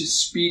permitted to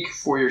speak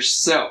for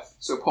yourself.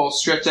 So Paul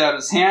stretched out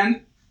his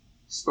hand,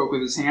 spoke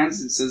with his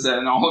hands. It says that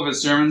in all of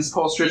his sermons,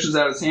 Paul stretches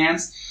out his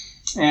hands,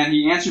 and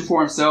he answered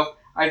for himself,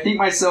 I think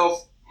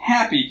myself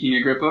happy, King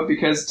Agrippa,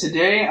 because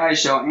today I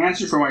shall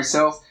answer for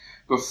myself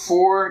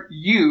before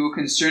you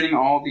concerning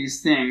all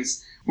these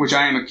things which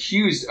I am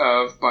accused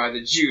of by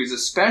the Jews,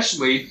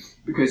 especially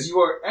because you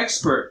are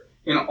expert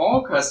in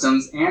all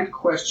customs and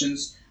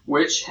questions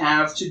which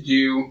have to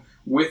do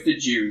with the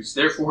Jews.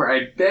 Therefore,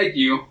 I beg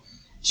you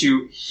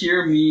to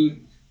hear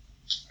me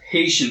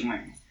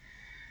patiently.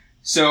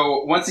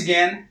 So, once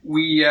again,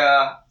 we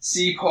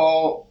see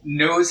Paul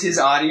knows his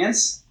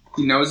audience.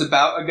 He knows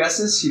about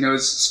Augustus. He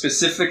knows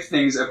specific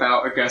things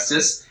about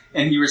Augustus.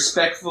 And he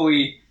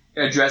respectfully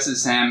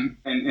addresses him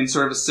in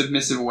sort of a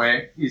submissive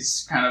way.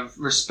 He's kind of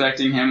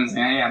respecting him and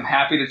saying, hey, I'm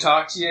happy to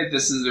talk to you.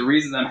 This is the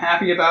reason I'm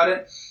happy about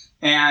it.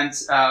 And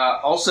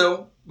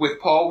also, with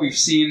Paul, we've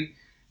seen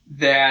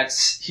that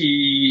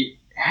he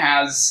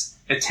has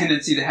a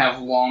tendency to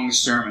have long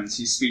sermons.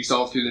 He speaks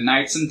all through the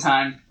night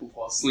sometimes. People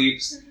fall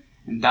asleep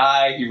and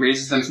die. He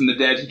raises them from the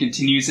dead. He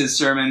continues his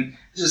sermon.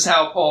 This is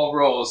how Paul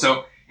rolls.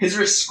 So his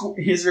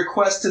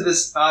request to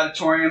this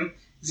auditorium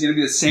is going to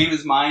be the same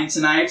as mine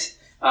tonight.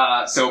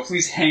 So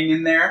please hang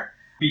in there.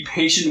 Be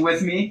patient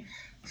with me,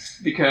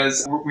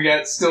 because we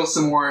got still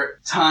some more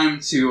time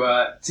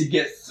to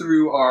get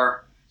through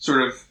our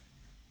sort of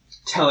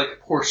telic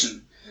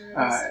portion,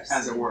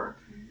 as it were.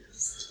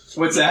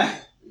 What's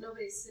that?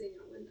 Nobody's sitting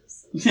on a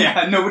windowsill.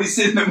 Yeah, nobody's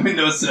sitting on the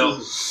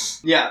windowsill.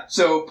 Yeah,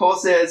 so Paul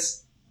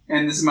says,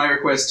 and this is my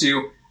request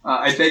too,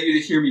 I beg you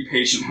to hear me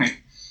patiently.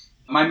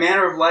 My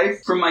manner of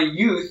life from my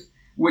youth,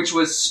 which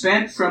was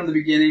spent from the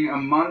beginning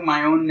among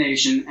my own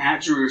nation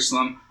at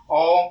Jerusalem,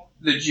 all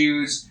the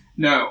Jews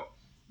know.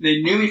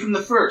 They knew me from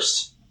the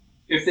first,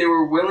 if they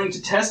were willing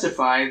to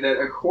testify that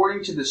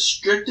according to the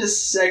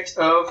strictest sect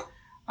of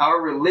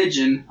our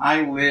religion,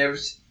 I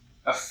lived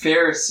a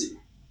Pharisee.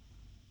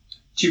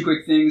 Two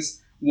quick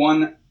things,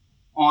 one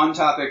on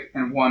topic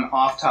and one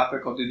off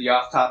topic. I'll do the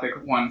off topic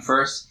one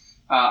first.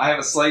 I have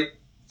a slight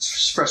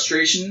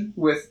frustration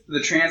with the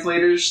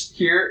translators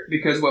here,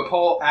 because what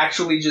Paul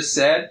actually just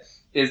said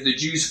is the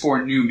Jews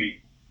foreknew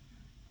me.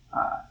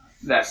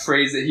 That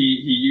phrase that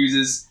he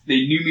uses,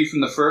 they knew me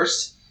from the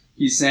first,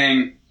 he's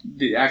saying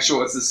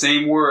it's the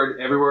same word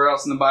everywhere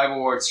else in the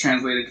Bible where it's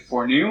translated to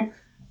foreknew.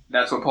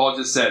 That's what Paul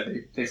just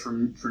said. They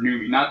foreknew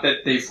me. Not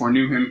that they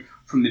foreknew him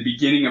from the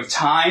beginning of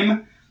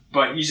time,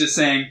 but he's just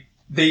saying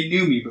they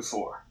knew me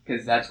before,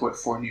 because that's what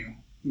foreknew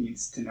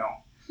means, to know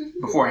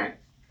beforehand.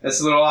 That's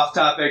a little off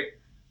topic.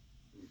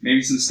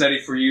 Maybe some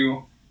study for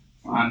you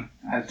on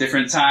a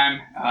different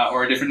time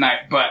or a different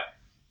night, but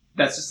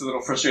that's just a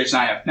little frustration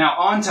I have. Now,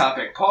 on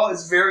topic, Paul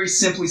is very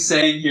simply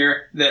saying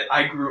here that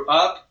I grew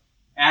up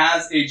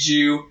as a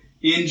Jew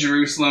in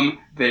Jerusalem.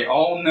 They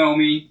all know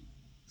me.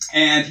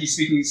 And he's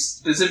speaking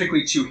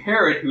specifically to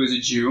Herod, who is a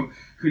Jew,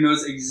 who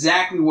knows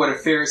exactly what a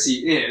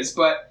Pharisee is,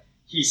 but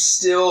he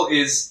still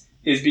is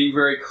being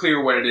very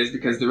clear what it is,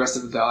 because the rest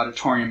of the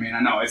auditorium may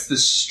not know. It's the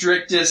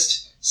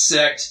strictest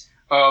sect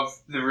of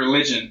the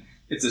religion.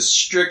 It's a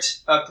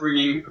strict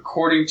upbringing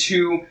according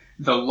to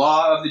the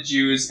law of the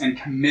Jews and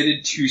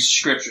committed to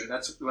Scripture.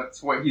 That's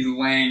what he's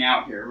laying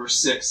out here, verse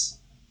 6.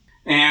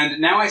 And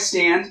now I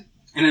stand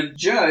and am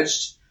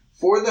judged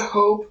for the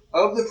hope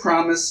of the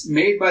promise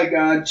made by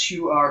God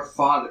to our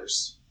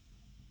fathers.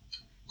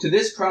 To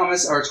this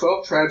promise our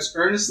 12 tribes,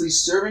 earnestly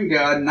serving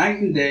God night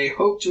and day,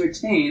 hope to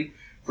attain.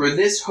 For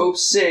this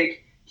hope's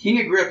sake, King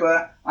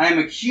Agrippa, I am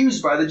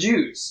accused by the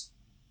Jews.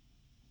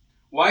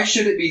 Why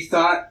should it be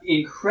thought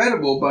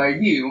incredible by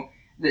you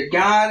that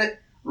God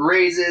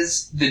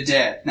raises the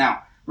dead?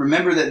 Now,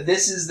 remember that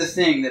this is the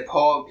thing that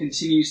Paul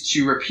continues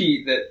to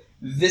repeat, that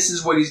this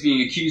is what he's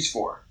being accused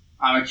for.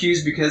 I'm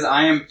accused because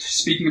I am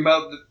speaking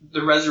about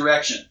the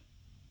resurrection.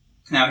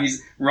 Now,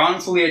 he's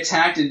wrongfully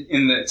attacked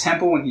in the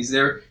temple when he's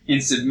there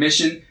in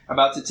submission,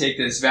 about to take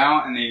this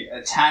vow, and they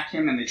attack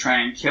him and they try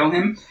and kill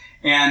him.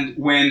 And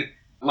when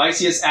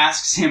Lysias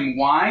asks him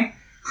why,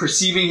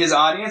 perceiving his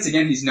audience,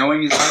 again, he's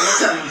knowing his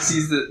audience, he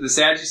sees the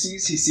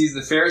Sadducees, he sees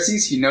the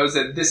Pharisees, he knows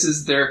that this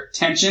is their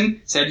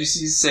tension.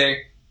 Sadducees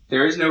say,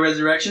 there is no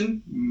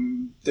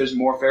resurrection. There's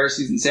more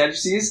Pharisees than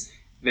Sadducees.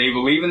 They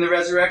believe in the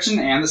resurrection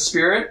and the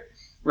Spirit,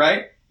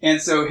 right?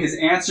 And so his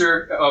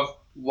answer of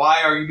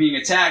why are you being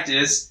attacked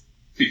is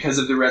because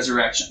of the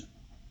resurrection.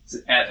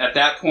 At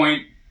that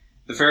point,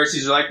 the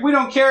Pharisees are like, we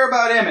don't care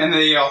about him, and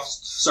they all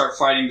start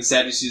fighting the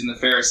Sadducees and the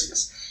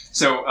Pharisees.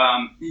 So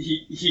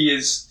he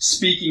is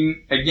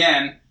speaking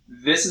again,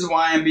 this is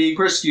why I'm being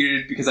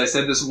persecuted, because I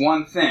said this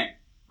one thing,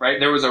 right?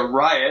 There was a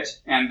riot,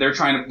 and they're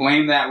trying to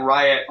blame that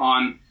riot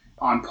on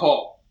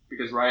Paul,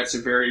 because riots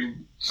are very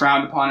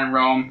frowned upon in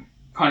Rome,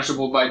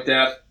 punishable by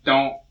death.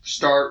 Don't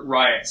start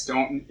riots.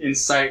 Don't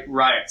incite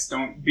riots.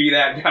 Don't be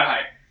that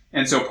guy.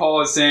 And so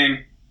Paul is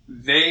saying,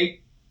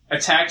 they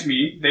attacked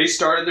me, they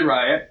started the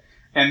riot,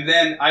 and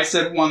then I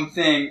said one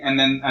thing, and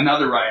then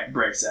another riot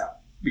breaks out.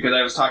 Because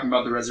I was talking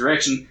about the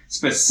resurrection,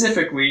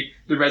 specifically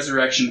the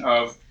resurrection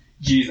of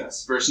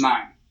Jesus. Verse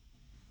 9.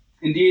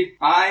 Indeed,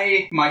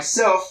 I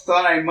myself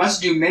thought I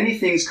must do many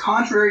things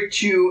contrary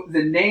to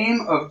the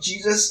name of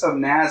Jesus of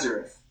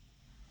Nazareth.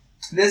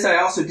 This I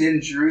also did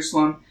in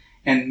Jerusalem,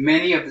 and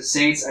many of the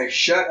saints I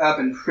shut up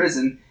in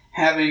prison,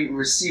 having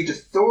received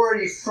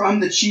authority from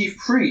the chief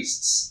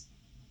priests.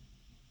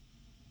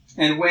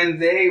 And when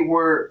they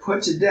were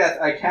put to death,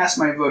 I cast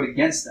my vote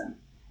against them,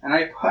 and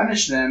I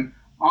punished them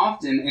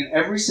often in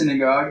every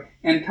synagogue,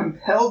 and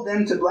compelled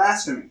them to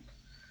blasphemy.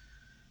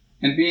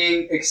 And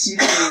being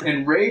exceedingly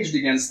enraged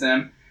against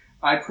them,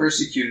 I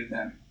persecuted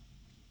them,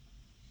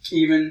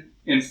 even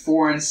in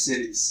foreign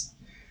cities.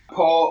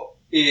 Paul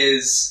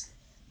he's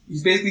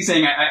basically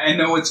saying, I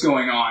know what's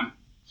going on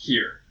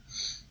here.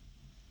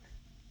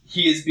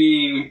 He is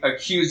being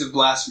accused of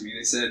blasphemy.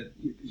 They said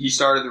he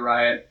started the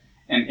riot,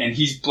 and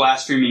he's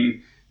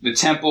blaspheming the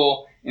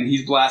temple, and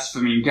he's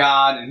blaspheming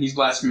God, and he's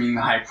blaspheming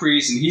the high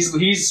priest, and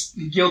he's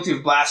guilty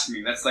of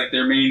blasphemy. That's like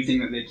their main thing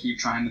that they keep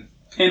trying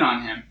to pin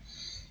on him.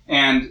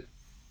 And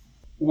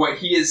what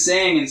he is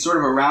saying in sort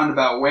of a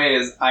roundabout way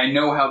is, I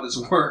know how this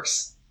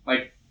works.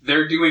 Like,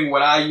 they're doing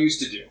what I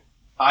used to do.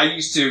 I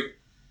used to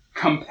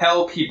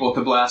compel people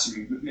to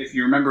blaspheme. If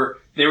you remember,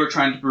 they were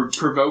trying to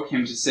provoke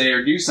him to say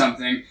or do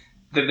something.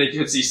 that they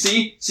could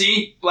see.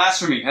 See?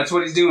 Blasphemy. That's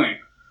what he's doing.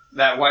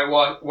 That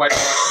whitewash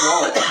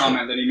wall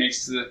comment that he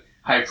makes to the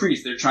high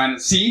priest. They're trying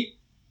to see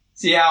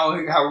how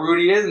rude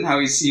he is and how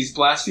he's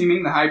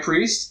blaspheming the high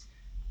priest.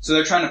 So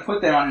they're trying to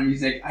put that on him.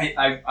 He's like,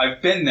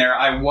 I've been there.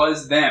 I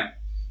was them.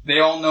 They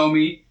all know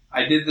me.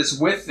 I did this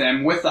with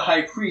them, with the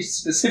high priest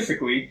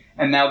specifically,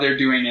 and now they're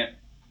doing it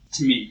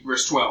to me.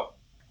 Verse 12.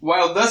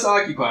 While thus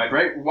occupied,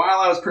 right, while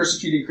I was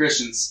persecuting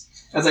Christians,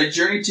 as I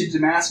journeyed to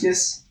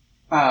Damascus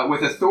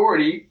with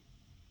authority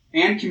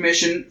and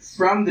commission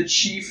from the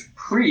chief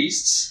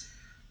priests,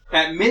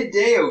 at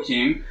midday, O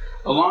king,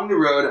 along the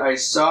road I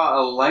saw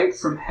a light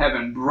from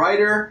heaven,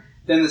 brighter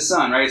than the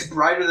sun, right? It's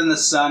brighter than the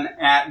sun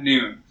at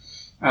noon,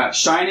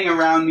 shining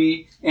around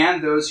me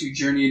and those who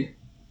journeyed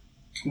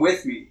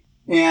with me.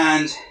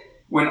 And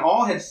when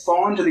all had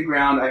fallen to the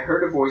ground, I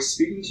heard a voice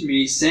speaking to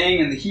me, saying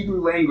in the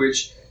Hebrew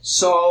language,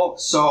 Saul,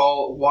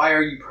 Saul, why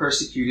are you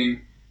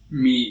persecuting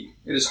me?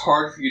 It is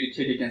hard for you to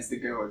kick against the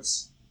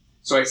goads.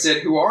 So I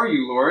said, who are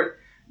you, Lord?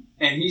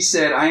 And he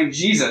said, I am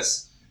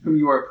Jesus, whom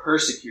you are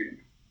persecuting.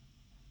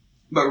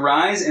 But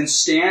rise and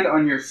stand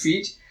on your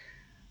feet,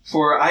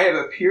 for I have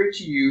appeared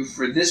to you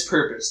for this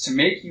purpose, to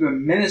make you a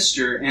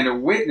minister and a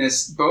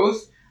witness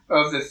both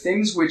of the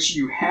things which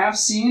you have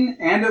seen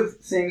and of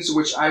things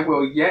which I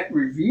will yet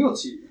reveal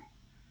to you.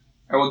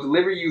 I will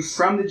deliver you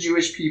from the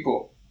Jewish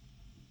people,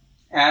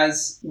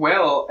 as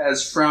well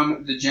as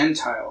from the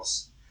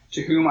Gentiles,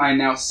 to whom I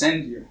now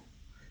send you,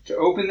 to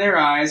open their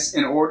eyes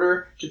in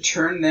order to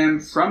turn them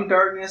from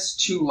darkness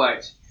to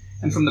light,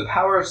 and from the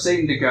power of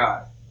Satan to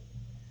God,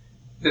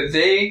 that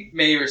they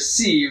may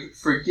receive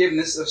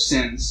forgiveness of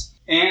sins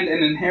and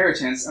an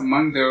inheritance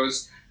among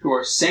those who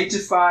are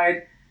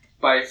sanctified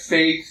by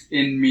faith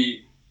in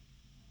me.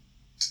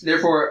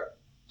 Therefore,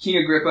 King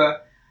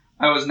Agrippa,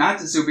 I was not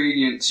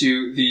disobedient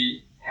to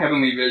the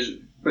heavenly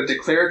vision, but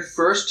declared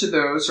first to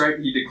those, right?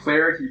 He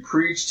declared, he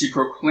preached, he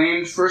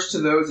proclaimed first to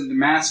those in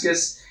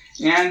Damascus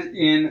and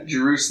in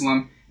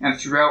Jerusalem and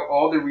throughout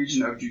all the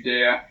region of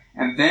Judea,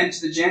 and then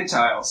to the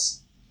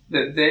Gentiles,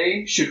 that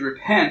they should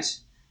repent,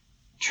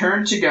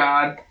 turn to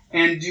God,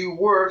 and do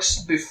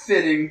works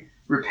befitting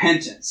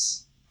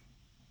repentance.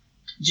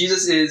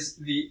 Jesus is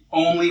the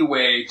only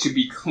way to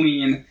be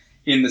clean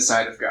in the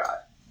sight of God.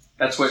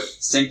 That's what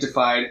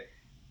sanctified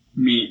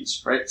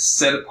means, right?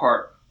 Set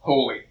apart,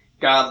 holy,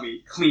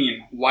 godly,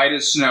 clean, white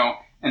as snow.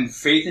 And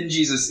faith in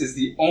Jesus is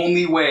the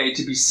only way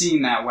to be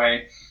seen that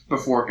way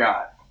before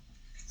God.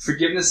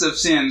 Forgiveness of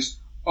sins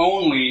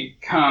only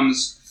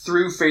comes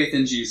through faith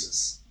in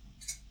Jesus.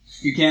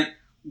 You can't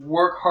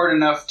work hard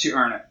enough to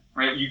earn it,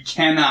 right? You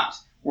cannot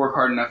work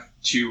hard enough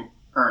to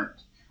earn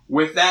it.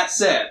 With that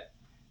said,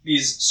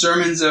 these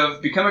sermons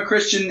of become a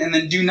Christian and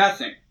then do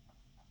nothing,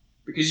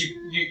 because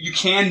you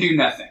can do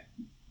nothing.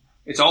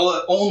 It's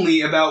all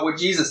only about what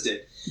Jesus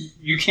did.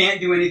 You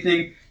can't do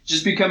anything,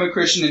 just become a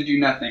Christian and do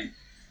nothing.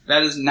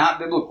 That is not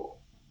biblical.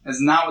 That's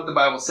not what the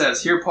Bible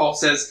says. Here Paul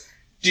says,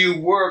 do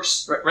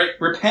works, right?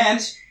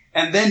 Repent,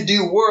 and then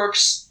do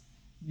works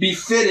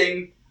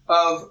befitting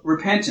of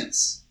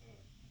repentance.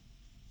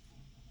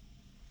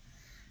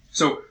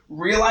 So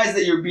realize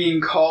that you're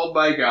being called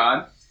by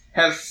God.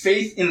 Have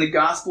faith in the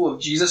gospel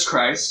of Jesus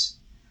Christ.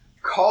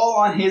 Call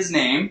on his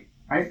name,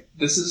 right?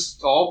 This is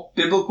all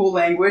biblical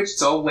language.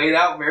 It's all laid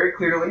out very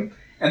clearly.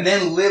 And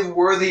then live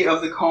worthy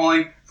of the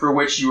calling for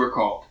which you are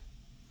called.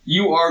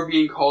 You are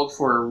being called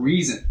for a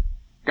reason.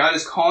 God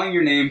is calling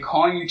your name,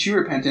 calling you to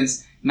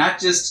repentance, not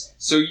just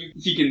so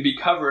he can be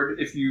covered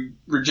if you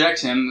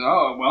reject him.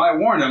 Oh, well, I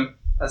warned him.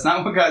 That's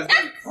not what God's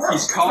doing.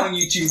 He's calling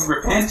you to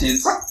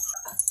repentance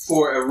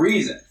for a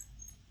reason.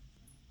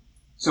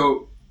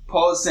 So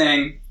Paul is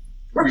saying,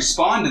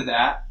 respond to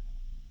that,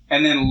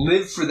 and then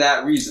live for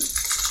that reason.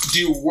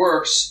 Do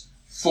works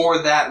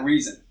for that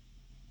reason.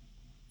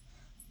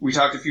 We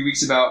talked a few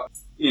weeks about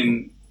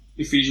in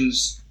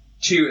Ephesians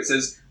 2, it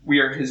says, we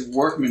are his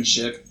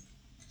workmanship,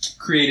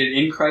 created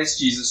in Christ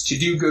Jesus to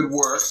do good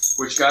works,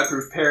 which God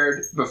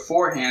prepared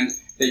beforehand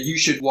that you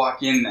should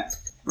walk in them,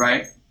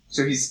 right?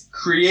 So he's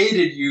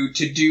created you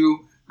to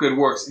do good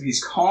works, and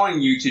he's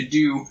calling you to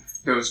do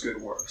those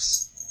good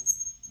works.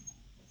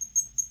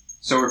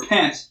 So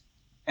repent,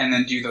 and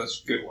then do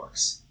those good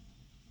works.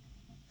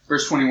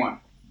 Verse 21.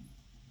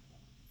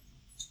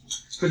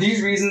 For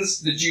these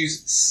reasons, the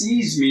Jews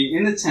seized me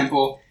in the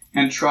temple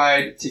and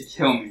tried to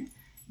kill me.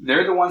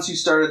 They're the ones who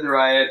started the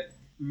riot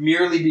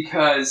merely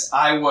because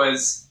I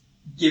was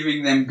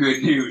giving them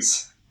good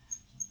news.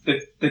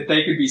 That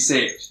they could be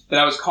saved. That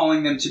I was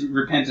calling them to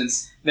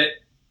repentance. That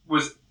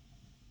was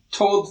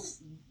told,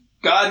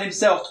 God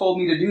himself told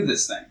me to do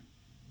this thing.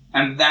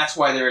 And that's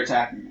why they're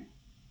attacking me.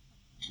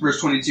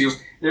 Verse 22,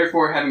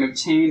 therefore, having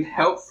obtained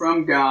help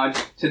from God,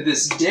 to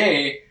this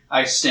day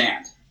I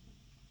stand.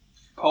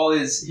 Paul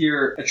is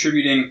here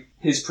attributing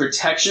his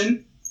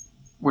protection,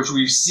 which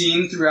we've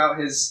seen throughout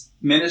his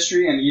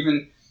ministry and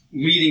even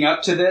leading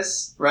up to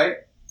this, right?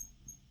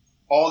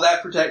 All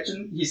that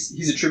protection,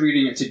 he's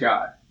attributing it to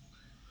God.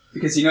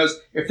 Because he knows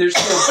if there's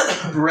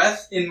still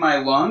breath in my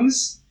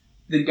lungs,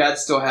 then God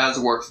still has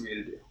work for me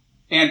to do.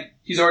 And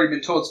he's already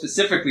been told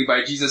specifically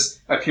by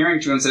Jesus appearing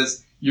to him,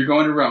 says, you're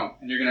going to Rome,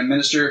 and you're going to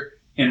minister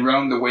in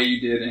Rome the way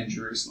you did in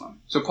Jerusalem.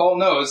 So Paul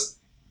knows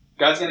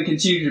God's going to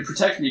continue to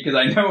protect me because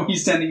I know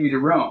he's sending me to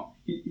Rome.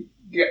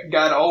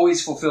 God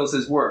always fulfills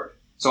his word.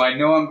 So I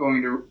know I'm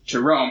going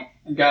to Rome,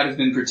 and God has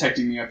been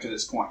protecting me up to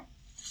this point.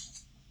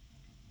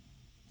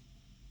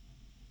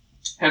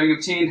 Having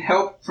obtained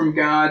help from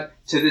God,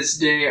 to this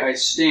day I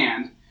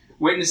stand,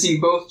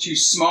 witnessing both to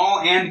small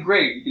and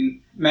great. You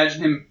can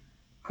imagine him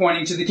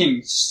pointing to the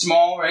king.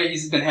 Small, right?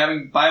 He's been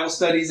having Bible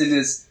studies in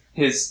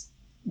his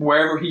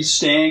wherever he's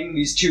staying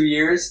these 2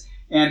 years,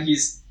 and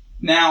he's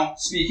now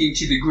speaking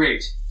to the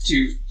great,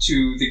 to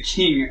the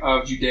king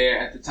of Judea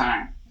at the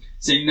time,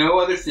 saying no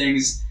other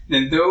things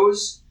than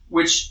those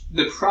which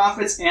the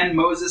prophets and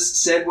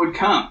Moses said would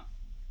come.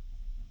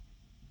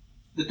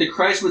 That the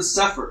Christ would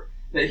suffer,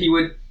 that he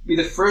would be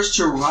the first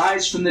to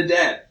rise from the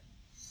dead,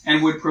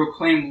 and would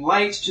proclaim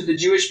light to the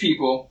Jewish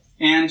people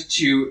and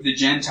to the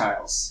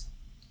Gentiles.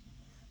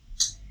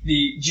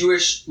 The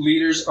Jewish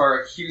leaders are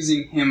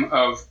accusing him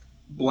of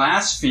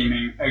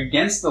blaspheming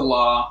against the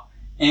law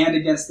and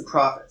against the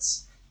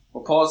prophets.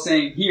 What Paul is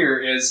saying here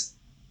is,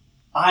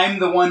 I'm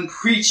the one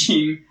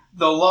preaching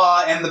the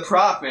law and the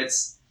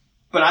prophets,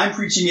 but I'm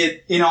preaching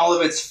it in all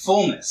of its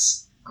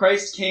fullness.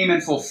 Christ came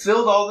and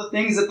fulfilled all the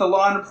things that the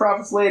law and the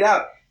prophets laid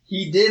out.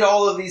 He did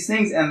all of these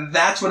things, and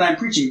that's what I'm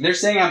preaching. They're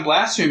saying I'm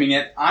blaspheming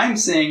it. I'm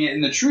saying it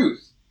in the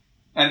truth.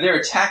 And they're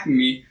attacking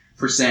me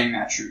for saying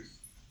that truth.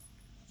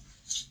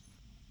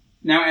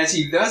 Now, as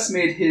he thus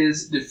made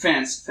his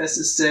defense,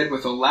 Festus said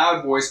with a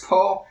loud voice,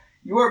 Paul,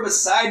 you are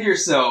beside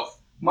yourself.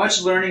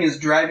 Much learning is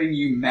driving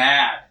you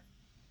mad.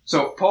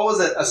 So Paul was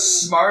a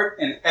smart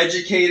and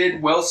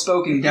educated,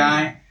 well-spoken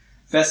guy.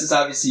 Festus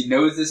obviously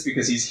knows this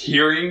because he's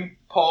hearing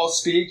Paul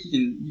speak.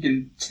 You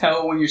can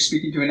tell when you're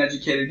speaking to an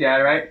educated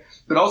guy, right?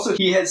 But also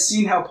he has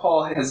seen how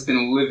Paul has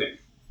been living,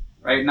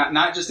 right?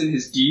 Not just in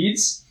his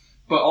deeds,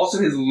 but also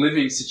his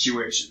living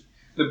situation.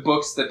 The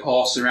books that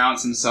Paul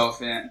surrounds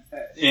himself in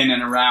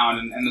and around,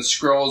 and the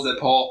scrolls that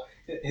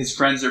his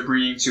friends are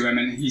bringing to him,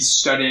 and he's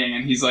studying,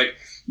 and he's like,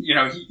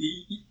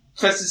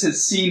 Festus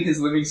has seen his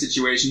living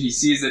situation. He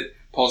sees that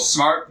Paul's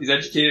smart, he's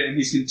educated, and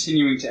he's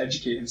continuing to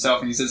educate himself.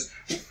 And he says,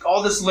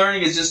 all this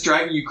learning is just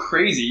driving you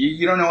crazy.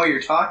 You don't know what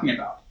you're talking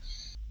about.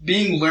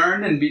 Being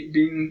learned and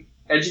being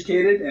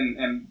educated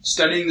and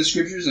studying the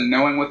scriptures and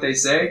knowing what they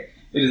say,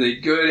 it is a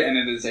good and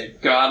it is a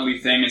godly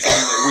thing. It's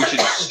something that we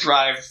should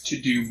strive to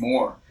do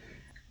more.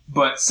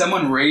 But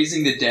someone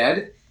raising the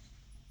dead,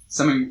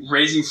 someone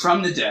raising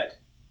from the dead,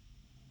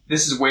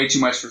 this is way too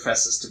much for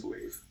Festus to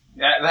believe.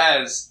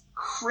 That is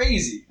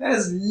crazy. That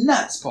is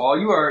nuts, Paul.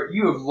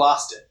 You have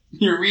lost it.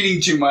 You're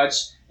reading too much,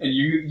 and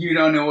you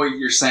don't know what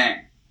you're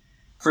saying.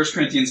 1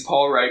 Corinthians,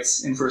 Paul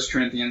writes in 1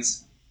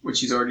 Corinthians, which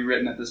he's already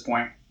written at this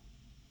point,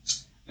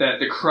 that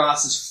the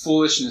cross is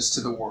foolishness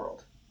to the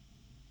world.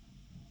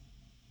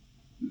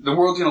 The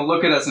world's going to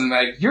look at us and be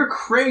like, you're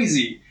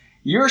crazy.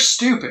 You're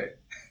stupid.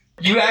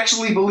 You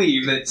actually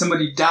believe that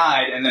somebody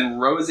died and then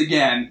rose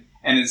again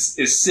and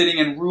is sitting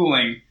and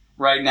ruling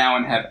right now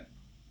in heaven?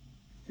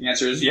 The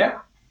answer is yeah.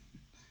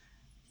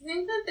 Do you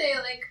think that they,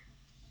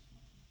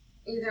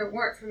 either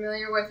weren't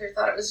familiar with or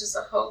thought it was just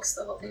a hoax,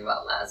 the whole thing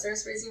about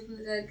Lazarus raising from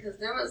the dead? Because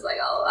there was, a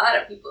lot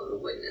of people who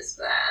witnessed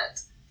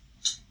that.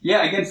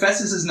 Yeah, again,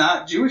 Festus is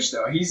not Jewish,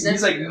 though. He's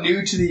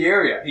new to the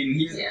area.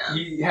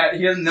 He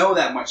doesn't know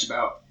that much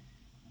about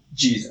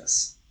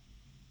Jesus.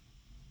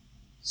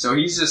 So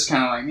he's just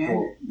kind of like,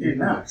 man, you're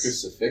nuts.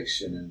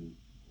 Crucifixion and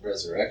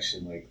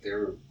resurrection, there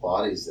were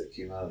bodies that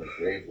came out of the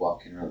grave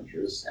walking around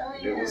Jerusalem. Oh,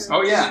 yeah. It was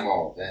a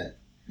small event.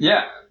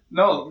 Yeah.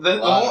 No, the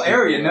whole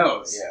area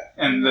knows.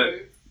 Yeah. And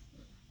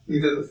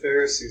even the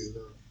Pharisees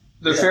know.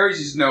 The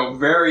Pharisees know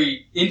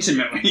very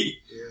intimately.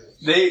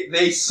 Yeah.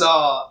 They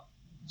saw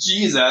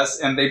Jesus,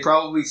 and they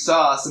probably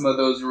saw some of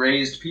those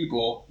raised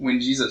people when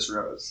Jesus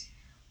rose.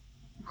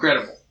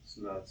 Incredible. It's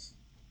nuts.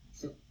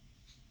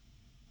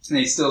 And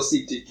they still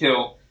seek to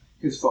kill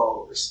his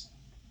followers.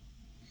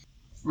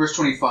 Verse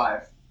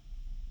 25.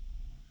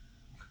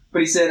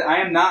 But he said,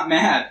 I am not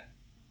mad,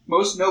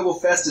 most noble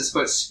Festus,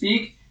 but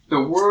speak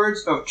the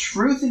words of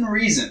truth and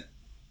reason.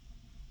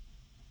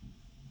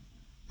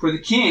 For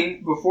the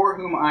king, before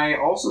whom I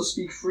also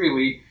speak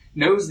freely,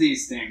 knows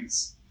these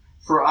things.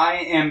 For I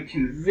am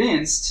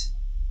convinced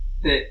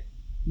that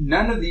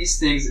none of these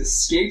things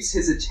escapes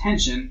his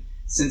attention,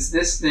 since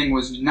this thing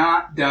was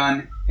not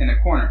done in a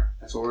corner.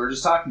 That's what we were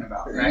just talking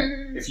about, right?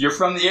 If you're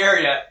from the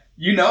area,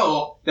 you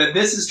know that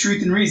this is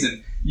truth and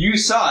reason. You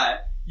saw it,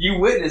 you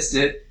witnessed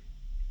it,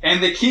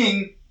 and the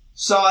king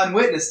saw and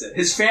witnessed it.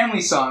 His family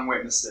saw and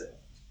witnessed it.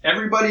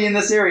 Everybody in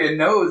this area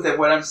knows that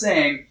what I'm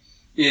saying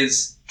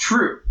is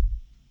true.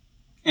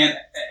 And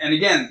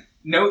again,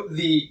 note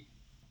the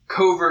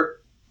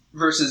covert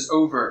versus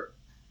overt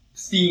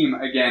theme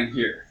again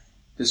here.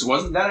 This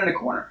wasn't done in a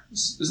corner.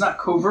 This was not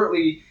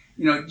covertly,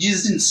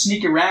 Jesus didn't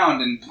sneak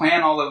around and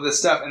plan all of this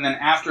stuff, and then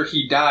after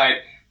he died,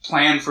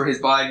 plan for his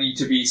body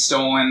to be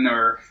stolen,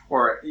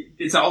 or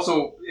it's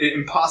also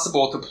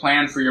impossible to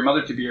plan for your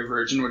mother to be a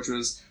virgin, which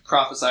was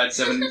prophesied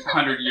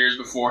 700 years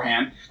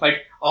beforehand.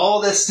 Like,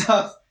 all this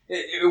stuff,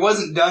 it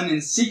wasn't done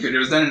in secret. It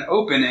was done in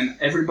open, and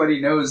everybody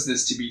knows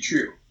this to be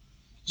true.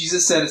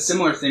 Jesus said a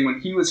similar thing when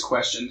he was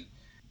questioned,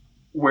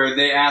 where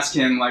they asked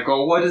him, like,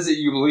 oh, what is it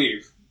you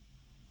believe?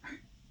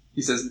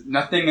 He says,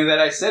 nothing that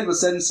I said was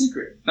said in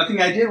secret.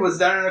 Nothing I did was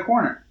done in a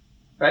corner.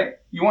 Right?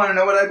 You want to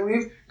know what I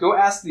believe? Go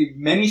ask the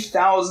many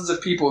thousands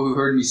of people who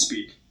heard me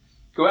speak.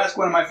 Go ask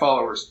one of my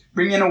followers.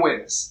 Bring in a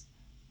witness.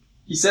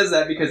 He says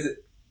that because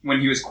when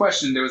he was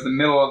questioned, it was the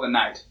middle of the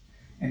night,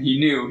 and he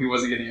knew he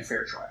wasn't getting a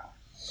fair trial.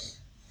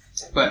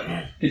 But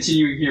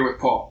continuing here with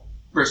Paul,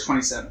 verse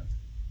 27.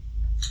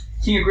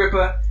 King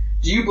Agrippa,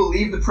 do you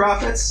believe the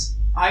prophets?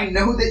 I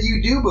know that you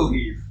do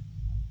believe.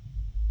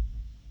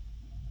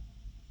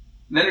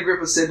 Then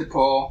Agrippa said to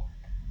Paul,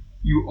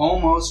 you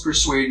almost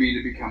persuade me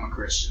to become a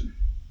Christian.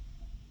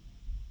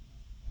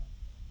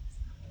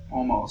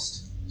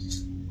 Almost.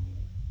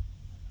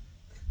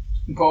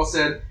 And Paul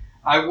said,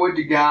 I would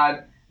to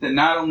God that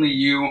not only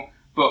you,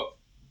 but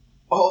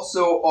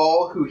also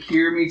all who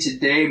hear me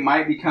today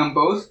might become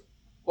both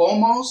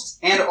almost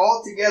and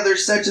altogether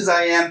such as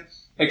I am,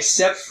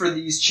 except for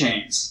these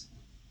chains.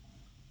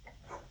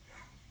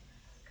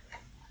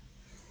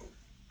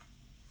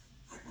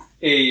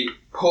 A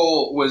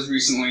poll was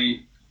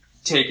recently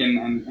taken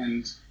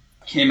and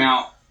came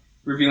out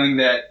revealing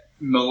that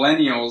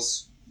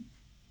millennials,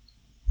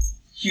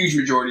 huge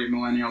majority of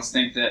millennials,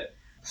 think that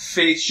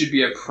faith should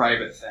be a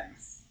private thing.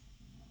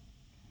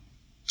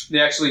 They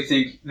actually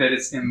think that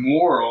it's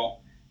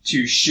immoral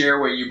to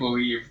share what you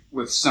believe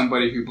with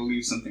somebody who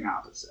believes something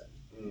opposite.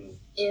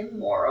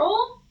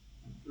 Immoral?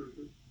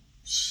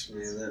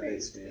 Man, that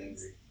makes me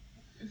angry.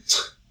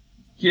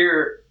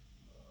 Here,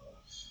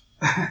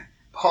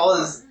 Paul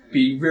is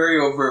being very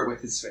overt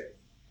with his faith.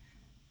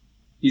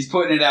 He's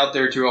putting it out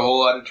there to a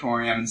whole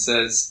auditorium and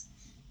says,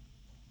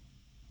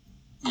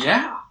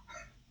 yeah.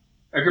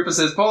 Agrippa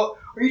says, Paul,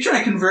 are you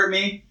trying to convert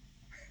me?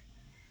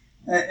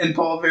 And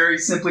Paul very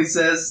simply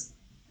says,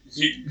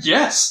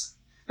 yes,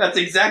 that's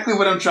exactly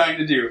what I'm trying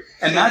to do.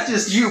 And not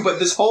just you, but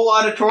this whole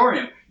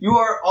auditorium. You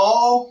are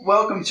all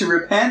welcome to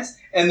repent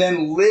and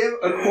then live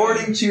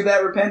according to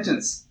that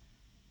repentance.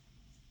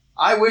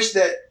 I wish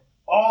that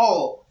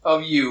all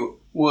of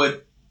you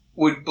would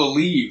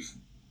believe.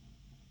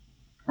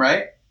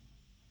 Right?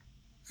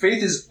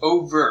 Faith is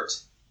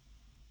overt.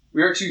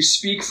 We are to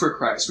speak for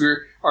Christ.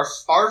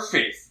 Our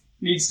faith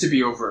needs to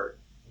be overt.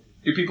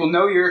 Do people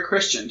know you're a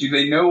Christian? Do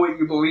they know what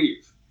you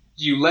believe?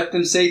 Do you let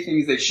them say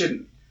things they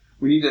shouldn't?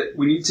 We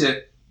need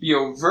to be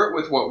overt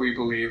with what we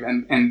believe,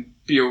 and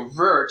be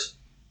overt,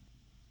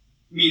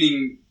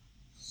 meaning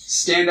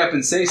stand up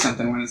and say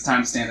something when it's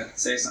time to stand up and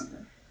say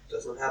something.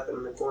 Doesn't happen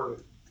in the corner.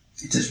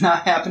 It does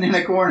not happen in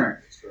a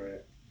corner. That's right.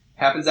 It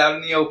happens out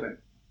in the open.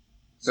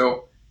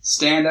 So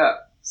stand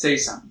up, say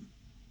something.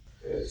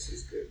 Yeah, this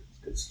is good. It's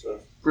good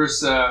stuff.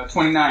 Verse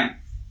 29.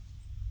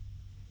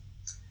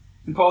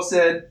 And Paul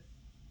said,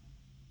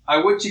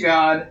 I would to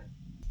God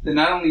that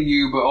not only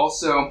you, but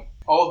also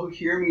all who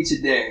hear me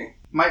today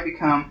might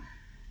become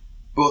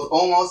both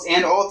almost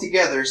and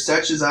altogether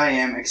such as I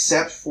am,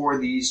 except for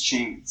these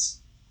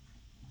chains.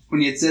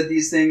 When he had said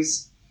these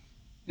things,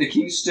 the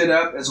king stood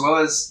up, as well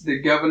as the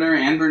governor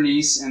and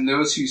Bernice and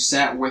those who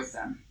sat with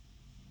them.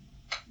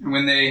 And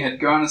when they had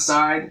gone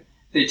aside,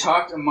 they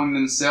talked among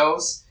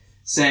themselves,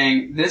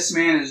 saying, this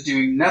man is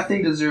doing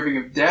nothing deserving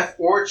of death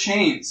or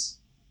chains.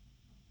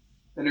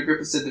 Then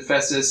Agrippa said to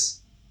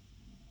Festus,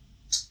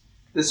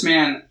 this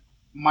man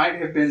might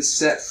have been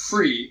set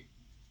free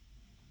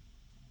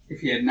if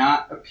he had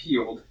not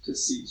appealed to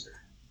Caesar.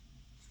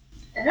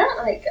 I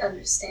don't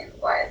understand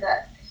why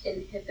that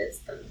inhibits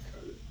them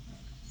from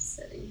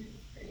setting him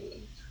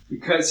free.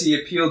 Because he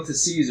appealed to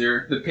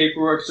Caesar, the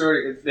paperwork's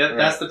already,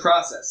 that's the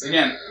process.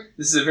 Again,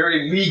 this is a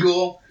very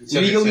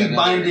legally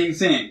binding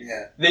thing.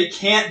 Yeah. They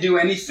can't do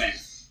anything.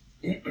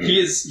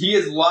 He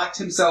has locked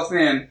himself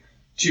in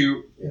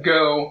to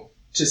go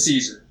to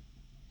Caesar.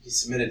 He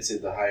submitted to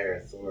the higher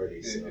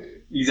authority, so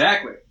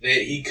Exactly.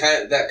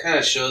 that kind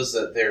of shows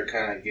that they're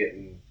kind of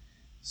getting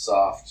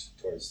soft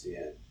towards the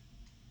end.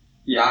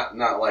 Yeah.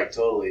 Not like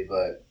totally,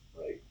 but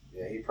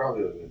he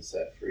probably would have been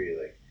set free,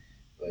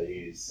 but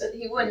he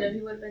wouldn't have.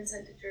 He would have been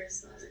sent to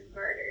Jerusalem and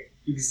murdered.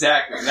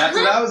 Exactly. That's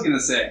what I was going to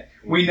say.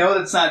 We know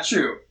that's not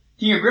true.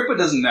 King Agrippa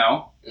doesn't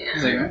know. Yeah.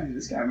 He's like,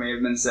 this guy may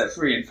have been set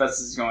free, and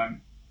Festus is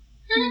going,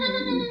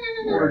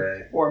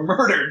 Right. or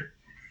murdered.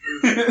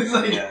 It's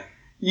like,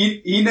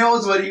 he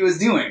knows what he was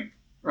doing,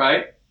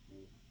 right?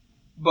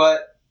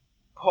 But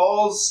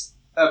Paul's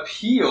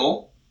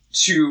appeal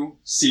to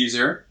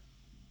Caesar,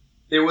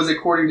 it was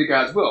according to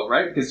God's will,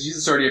 right? Because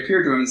Jesus already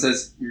appeared to him and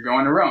says, you're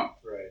going to Rome.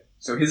 Right.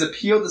 So his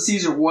appeal to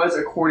Caesar was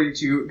according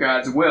to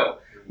God's will.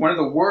 One of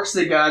the works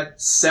that God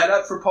set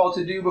up for Paul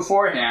to do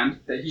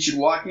beforehand, that he should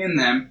walk in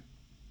them,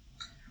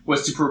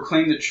 was to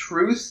proclaim the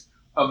truth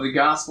of the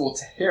gospel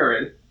to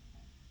Herod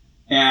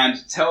and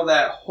tell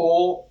that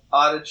whole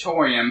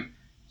auditorium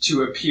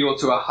to appeal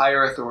to a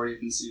higher authority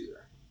than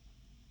Caesar.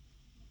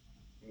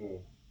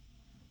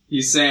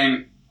 He's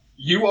saying,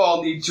 you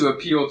all need to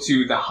appeal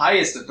to the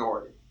highest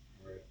authority.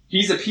 Right.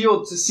 He's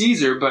appealed to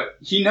Caesar, but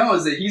he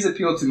knows that he's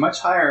appealed to much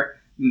higher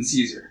than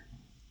Caesar.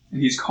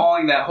 And he's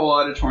calling that whole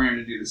auditorium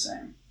to do the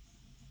same.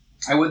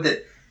 I would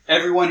that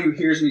everyone who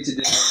hears me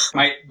today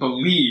might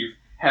believe,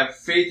 have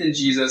faith in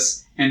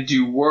Jesus, and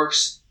do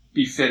works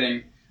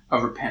befitting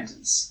of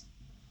repentance.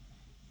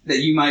 That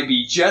you might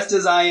be just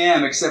as I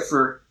am, except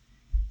for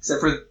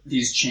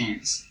these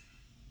chains.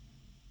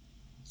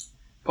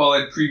 Paul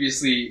had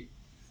previously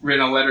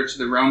written a letter to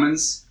the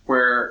Romans,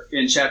 where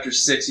in chapter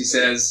 6 he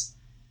says,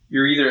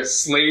 you're either a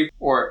slave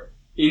or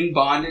in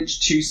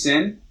bondage to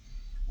sin,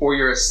 or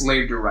you're a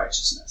slave to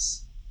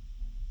righteousness.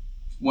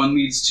 One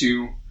leads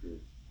to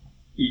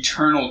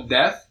eternal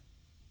death,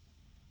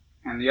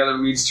 and the other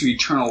leads to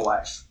eternal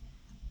life.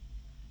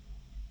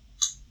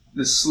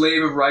 The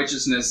slave of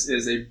righteousness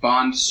is a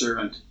bond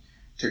servant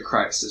to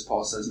Christ, as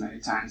Paul says many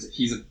times, that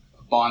he's a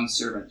bond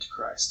servant to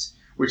Christ,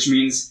 which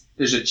means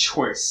there's a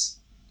choice.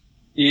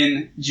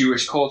 In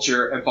Jewish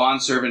culture, a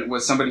bondservant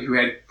was somebody who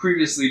had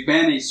previously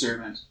been a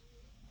servant,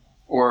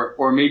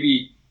 or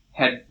maybe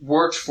had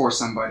worked for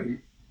somebody,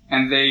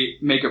 and they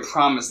make a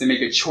promise, they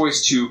make a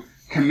choice to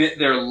commit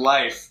their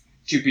life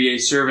to be a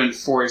servant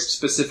for a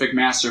specific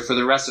master for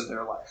the rest of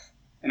their life.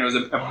 And it was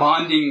a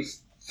bonding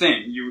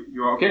thing.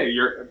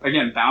 You're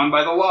again bound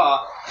by the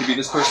law to be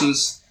this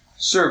person's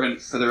servant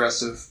for the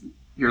rest of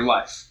your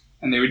life.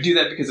 And they would do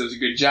that because it was a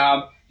good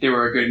job. They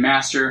were a good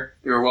master.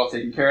 They were well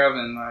taken care of.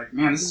 And like,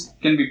 man, this is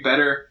going to be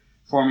better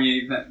for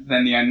me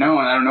than the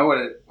unknown. I don't know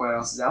what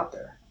else is out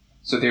there.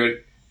 So they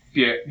would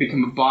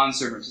become a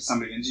bondservant to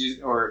somebody. And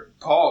Jesus, or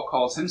Paul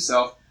calls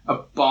himself a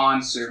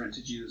bondservant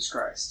to Jesus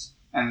Christ.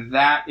 And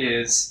that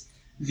is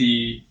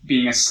the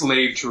being a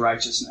slave to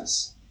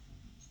righteousness.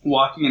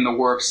 Walking in the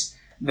works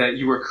that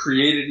you were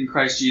created in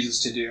Christ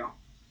Jesus to do.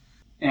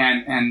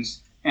 And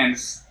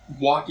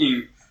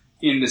walking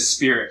in the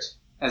Spirit,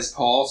 as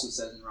Paul also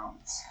says in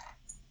Romans.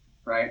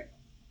 Right?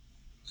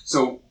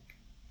 So,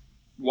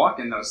 walk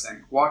in those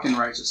things. Walk in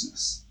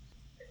righteousness.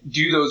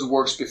 Do those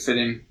works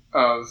befitting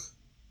of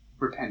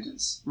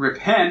repentance.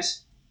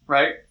 Repent,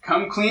 right?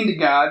 Come clean to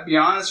God. Be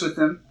honest with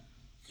Him.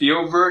 Be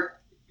overt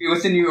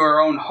within your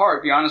own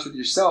heart. Be honest with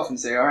yourself and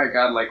say, all right,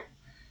 God, like,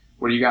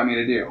 what do you got me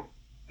to do?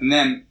 And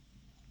then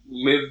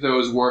live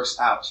those works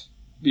out.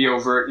 Be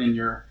overt in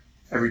your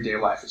everyday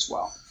life as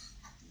well.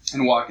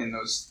 And walk in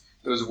those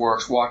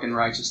works. Walk in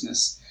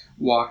righteousness.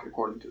 Walk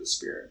according to the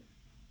Spirit.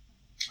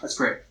 Let's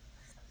pray.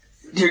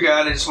 Dear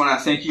God, I just want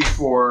to thank you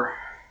for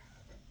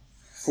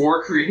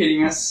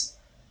creating us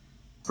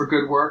for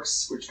good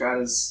works, which God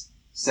has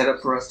set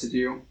up for us to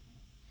do.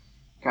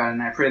 God,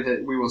 and I pray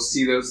that we will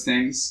see those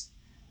things,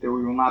 that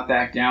we will not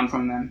back down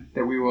from them,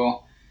 that we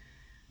will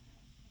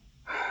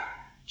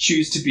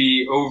choose to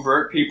be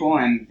overt people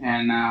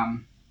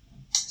and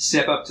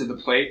step up to the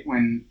plate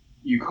when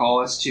you call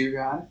us to,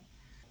 God.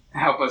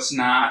 Help us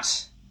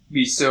not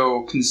be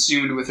so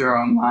consumed with our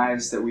own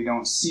lives that we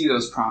don't see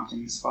those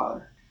promptings,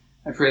 Father.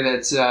 I pray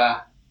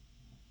that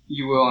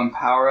you will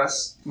empower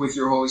us with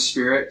your Holy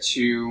Spirit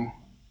to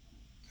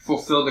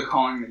fulfill the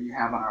calling that you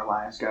have on our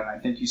lives, God. And I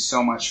thank you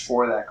so much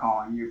for that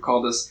calling. You've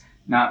called us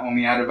not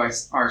only out of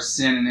our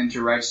sin and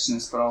into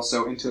righteousness, but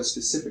also into a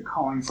specific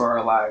calling for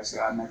our lives,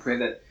 God. And I pray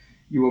that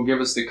you will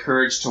give us the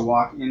courage to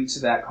walk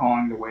into that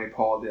calling the way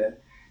Paul did,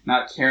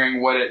 not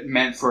caring what it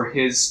meant for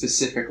his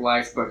specific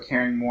life, but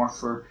caring more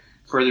for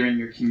furthering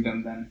your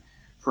kingdom than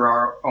for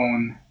our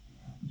own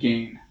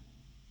gain.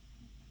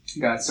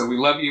 God, so we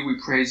love you,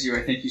 we praise you.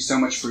 I thank you so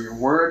much for your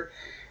word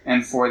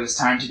and for this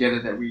time together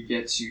that we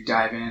get to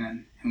dive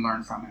in and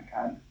learn from it,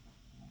 God.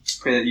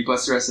 Pray that you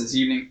bless the rest of this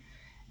evening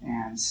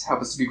and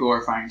help us to be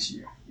glorifying to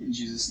you. In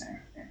Jesus'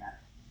 name,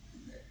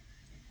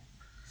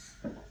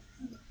 amen.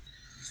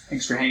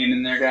 Thanks for hanging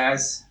in there,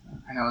 guys.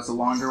 I know it's a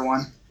longer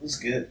one. It was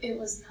good. It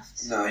was enough.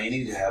 No, you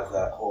need to have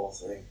that whole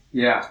thing.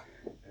 Yeah.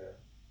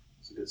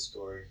 It's a good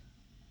story.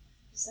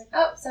 It's like,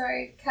 oh,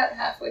 sorry, cut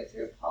halfway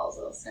through Paul's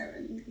little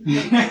sermon.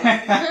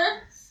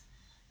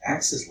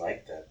 Acts is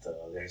like that,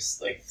 though. There's,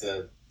 like,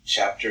 the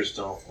chapters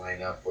don't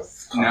line up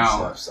with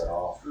concepts at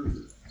all.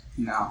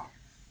 No.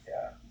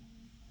 Yeah.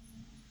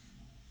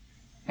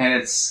 And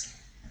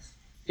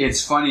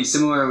it's funny,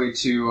 similarly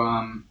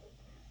to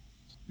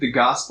the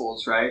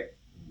Gospels, right?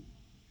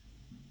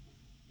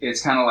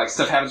 It's kind of like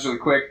stuff happens really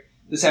quick.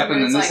 This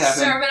happened and this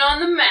happened. Sermon on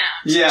the Mount.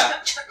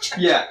 Yeah.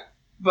 Yeah.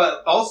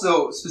 But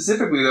also,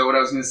 specifically, though, what I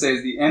was going to say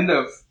is the end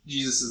of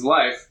Jesus'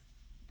 life,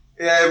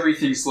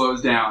 everything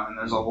slows down, and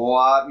there's a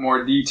lot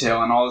more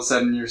detail, and all of a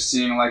sudden you're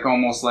seeing, like,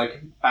 almost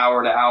like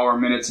hour-to-hour,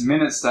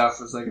 minute-to-minute stuff.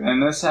 It's like,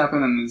 and this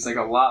happened, and it's like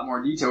a lot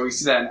more detail. We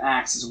see that in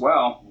Acts as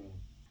well,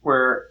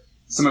 where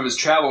some of his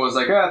travel was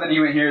like, then he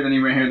went here, then he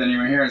went here, then he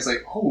went here. And it's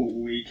like,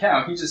 holy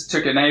cow, he just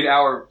took an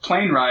 8-hour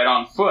plane ride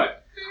on foot.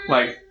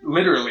 Like,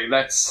 literally,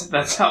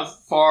 that's how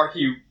far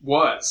he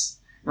was,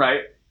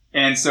 right?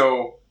 And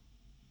so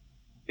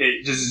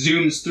it just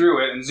zooms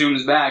through it and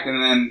zooms back,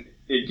 and then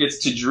it gets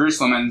to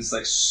Jerusalem and it's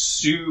like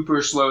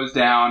super slows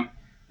down,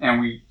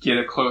 and we get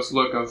a close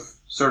look of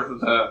sort of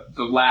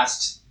the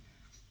last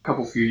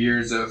few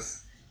years of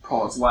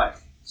Paul's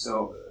life.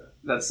 So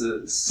that's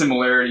a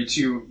similarity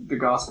to the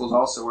Gospels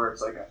also, where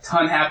it's like a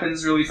ton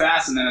happens really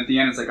fast, and then at the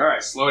end it's like, all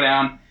right, slow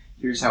down.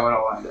 Here's how it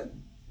all ended.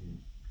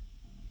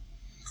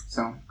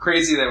 So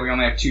crazy that we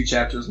only have 2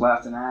 chapters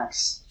left in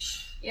Acts.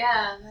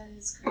 Yeah, that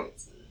is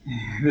crazy.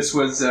 This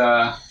was,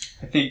 I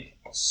think,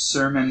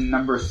 sermon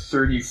number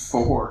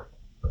 34.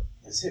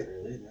 Is it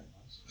really that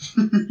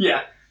much?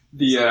 Yeah.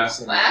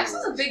 Well, Acts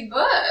is a big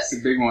book. It's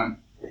a big one.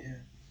 Yeah.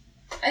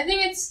 I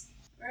think it's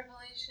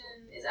Revelation.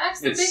 Is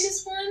Acts the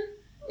biggest one?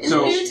 In So-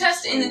 the New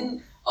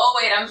Testament? Oh,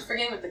 wait, I'm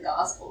forgetting with the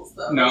Gospels,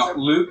 though. No, Those are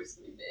Luke-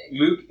 pretty big.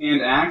 Luke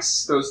and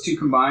Acts, those 2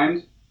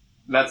 combined,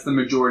 that's the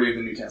majority of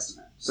the New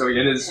Testament. So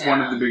it is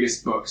one of the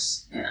biggest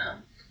books Yeah.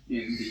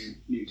 in the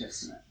New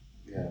Testament.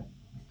 Yeah.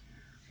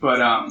 But,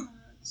 What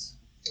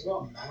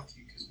about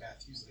Matthew? Because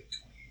Matthew's like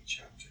 28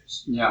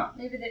 chapters. yeah.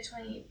 Maybe they're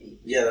 28 big.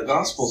 Yeah, the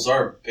Gospels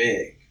are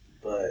big,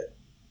 but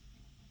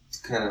it's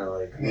kind of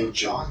like I mean, Luke and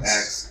John's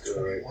Acts go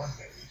 21, right.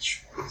 but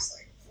each one is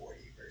like 40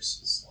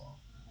 verses long.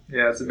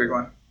 Yeah, it's a big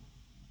one.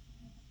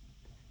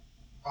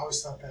 I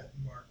always thought that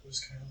Mark was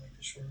kind of like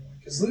the shorter one.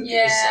 Because Luke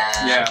Yeah. is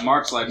Yeah,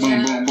 Mark's like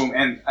boom, boom, boom.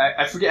 And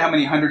I forget how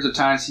many hundreds of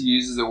times he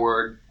uses the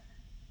word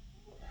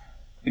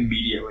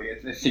immediately.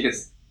 I think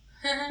it's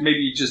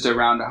maybe just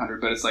around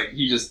 100, but it's like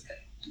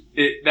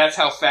that's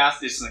how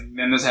fast it's like,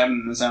 then this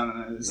happened, and this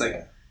happened, and it's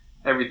like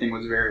everything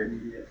was very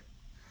immediate.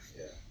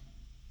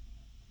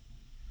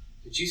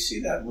 Did you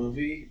see that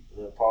movie,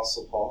 The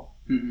Apostle Paul?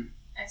 Mm-mm.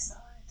 I saw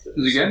it.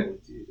 Was it good?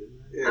 With you, didn't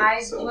it? Yeah,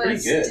 I so was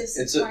pretty good.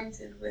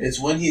 disappointed with It's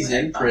when he's what I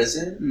in thought.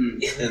 prison,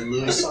 Mm. and I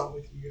Luke, saw it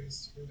with you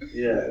guys too.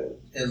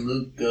 yeah, and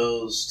Luke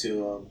goes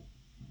to him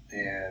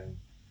and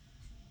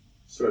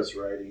starts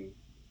writing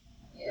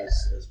Yeah.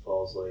 as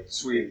Paul's like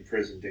Sweet. in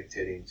prison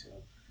dictating to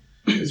him.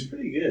 It's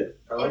pretty good.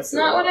 I liked It's it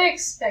not a lot. what I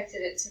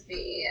expected it to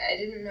be. I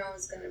didn't know it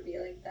was going to be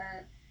like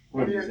that.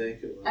 What do you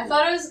think it was? I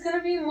thought it was going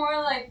to be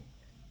more like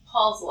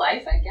Paul's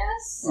life, I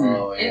guess.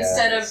 Oh, yeah,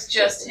 Instead of it's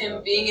just definitely him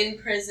not being that.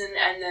 in prison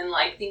and then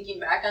like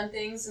thinking back on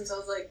things. And so I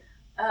was like,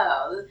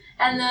 oh.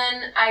 And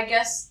then I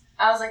guess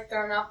I was like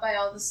thrown off by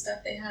all the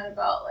stuff they had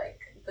about like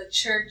the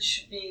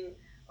church being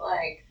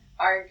like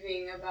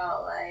arguing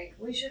about like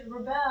we should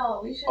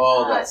rebel, we should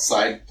Oh, not. that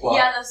side plot.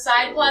 Yeah, the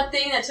side plot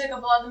thing that took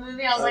up a lot of the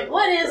movie. I was like,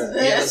 what is Yeah, the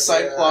this?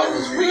 side plot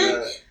was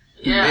weak.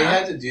 Yeah. They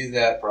had to do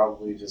that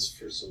probably just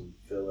for some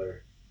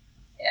filler.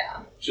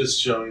 Yeah.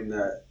 Just showing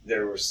that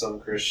there were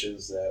some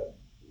Christians that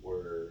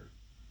were.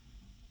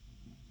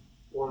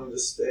 wanted to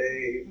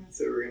stay.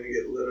 They were going to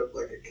get lit up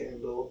like a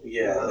candle.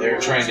 Yeah, they were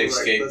trying to like,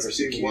 escape let's be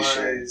persecution.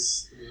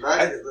 wise, not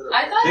I- get lit up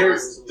I like thought it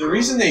candles. The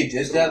reason they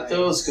did that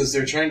though is because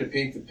they're trying to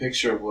paint the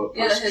picture of what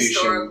Yeah, the persecution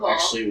historical.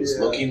 actually was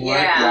Yeah. looking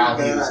like Yeah.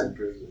 while he was in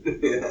prison.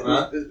 yeah,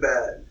 Huh? it's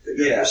bad.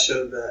 They Yeah. definitely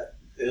showed that.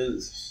 It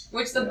was,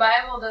 Which the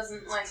Bible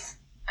doesn't like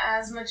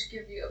as much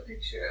give you a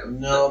picture of.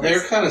 no, the they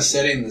were kind of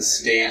setting the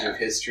stage Yeah. of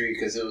history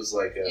because it was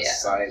like a Yeah.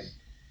 side.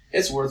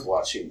 It's worth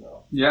watching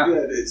though. Yeah.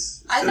 Yeah, it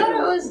is. I thought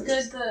it was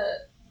good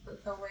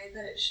the way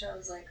that it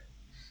shows like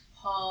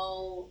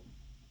Paul,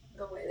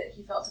 the way that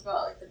he felt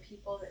about like the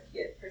people that he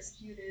had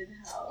persecuted.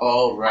 How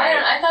Oh right,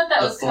 I thought that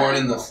the was thorn kind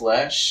in of the cool.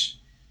 flesh.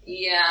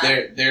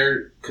 Yeah.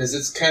 They're because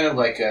it's kind of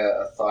like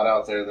a thought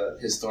out there that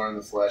his thorn in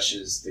the flesh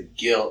is the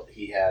guilt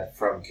he had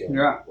from killing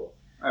Yeah. people.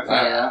 I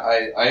thought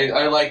that.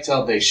 I liked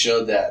how they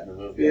showed that in the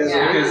movie. Yeah, Yeah. the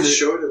way Because they it-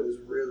 showed it was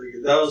really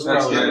good. That was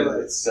That's probably good. the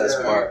highlights. best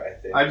Yeah. part,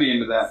 I think. I'd be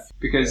into that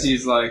because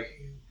he's like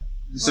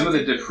some of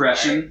the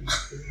depression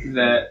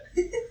that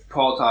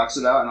Paul talks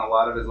about in a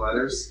lot of his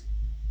letters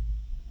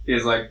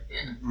is like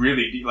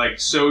really deep, like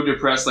so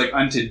depressed, like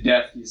unto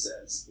death. He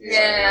says,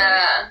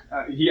 Yeah.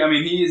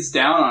 he is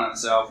down on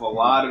himself a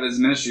lot of his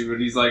ministry, but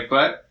he's like,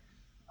 but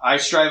I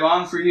strive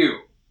on for you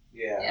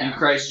Yeah. in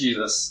Christ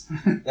Jesus.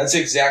 That's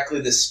exactly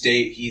the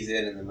state he's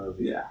in the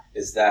movie. Yeah.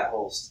 Is that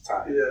whole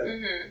time. Yeah.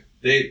 Mm-hmm.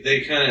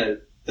 They kind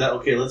of that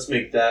okay. Let's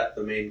make that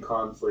the main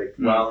conflict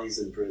Mm. while he's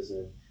in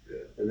prison, Yeah.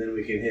 and then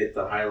we can hit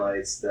the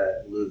highlights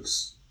that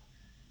Luke's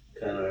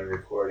kind of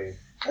recording.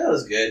 That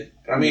was good.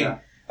 I mean, Yeah.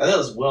 I thought it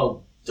was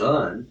well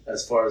done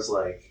as far as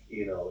like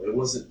it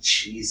wasn't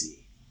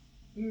cheesy.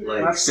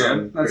 Like That's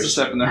some good. That's a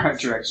step in the right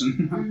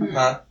direction. Mhm.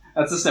 Huh?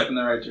 That's a step in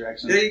the right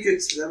direction. Yeah, you could.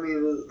 I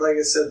mean, like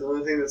I said, the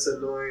only thing that's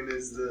annoying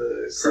is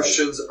the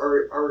Christians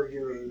are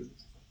arguing.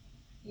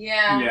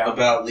 Yeah. Yeah.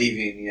 About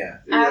leaving, yeah.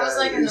 I was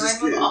like it annoyed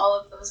just with get- all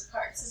of those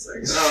parts. It's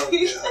like,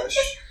 oh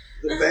gosh,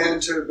 the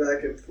banter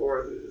back and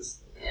forth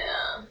is.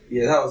 Yeah.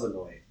 Yeah, that was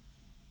annoying.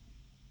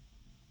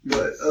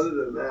 But other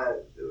than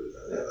that, it was.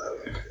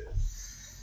 I liked it.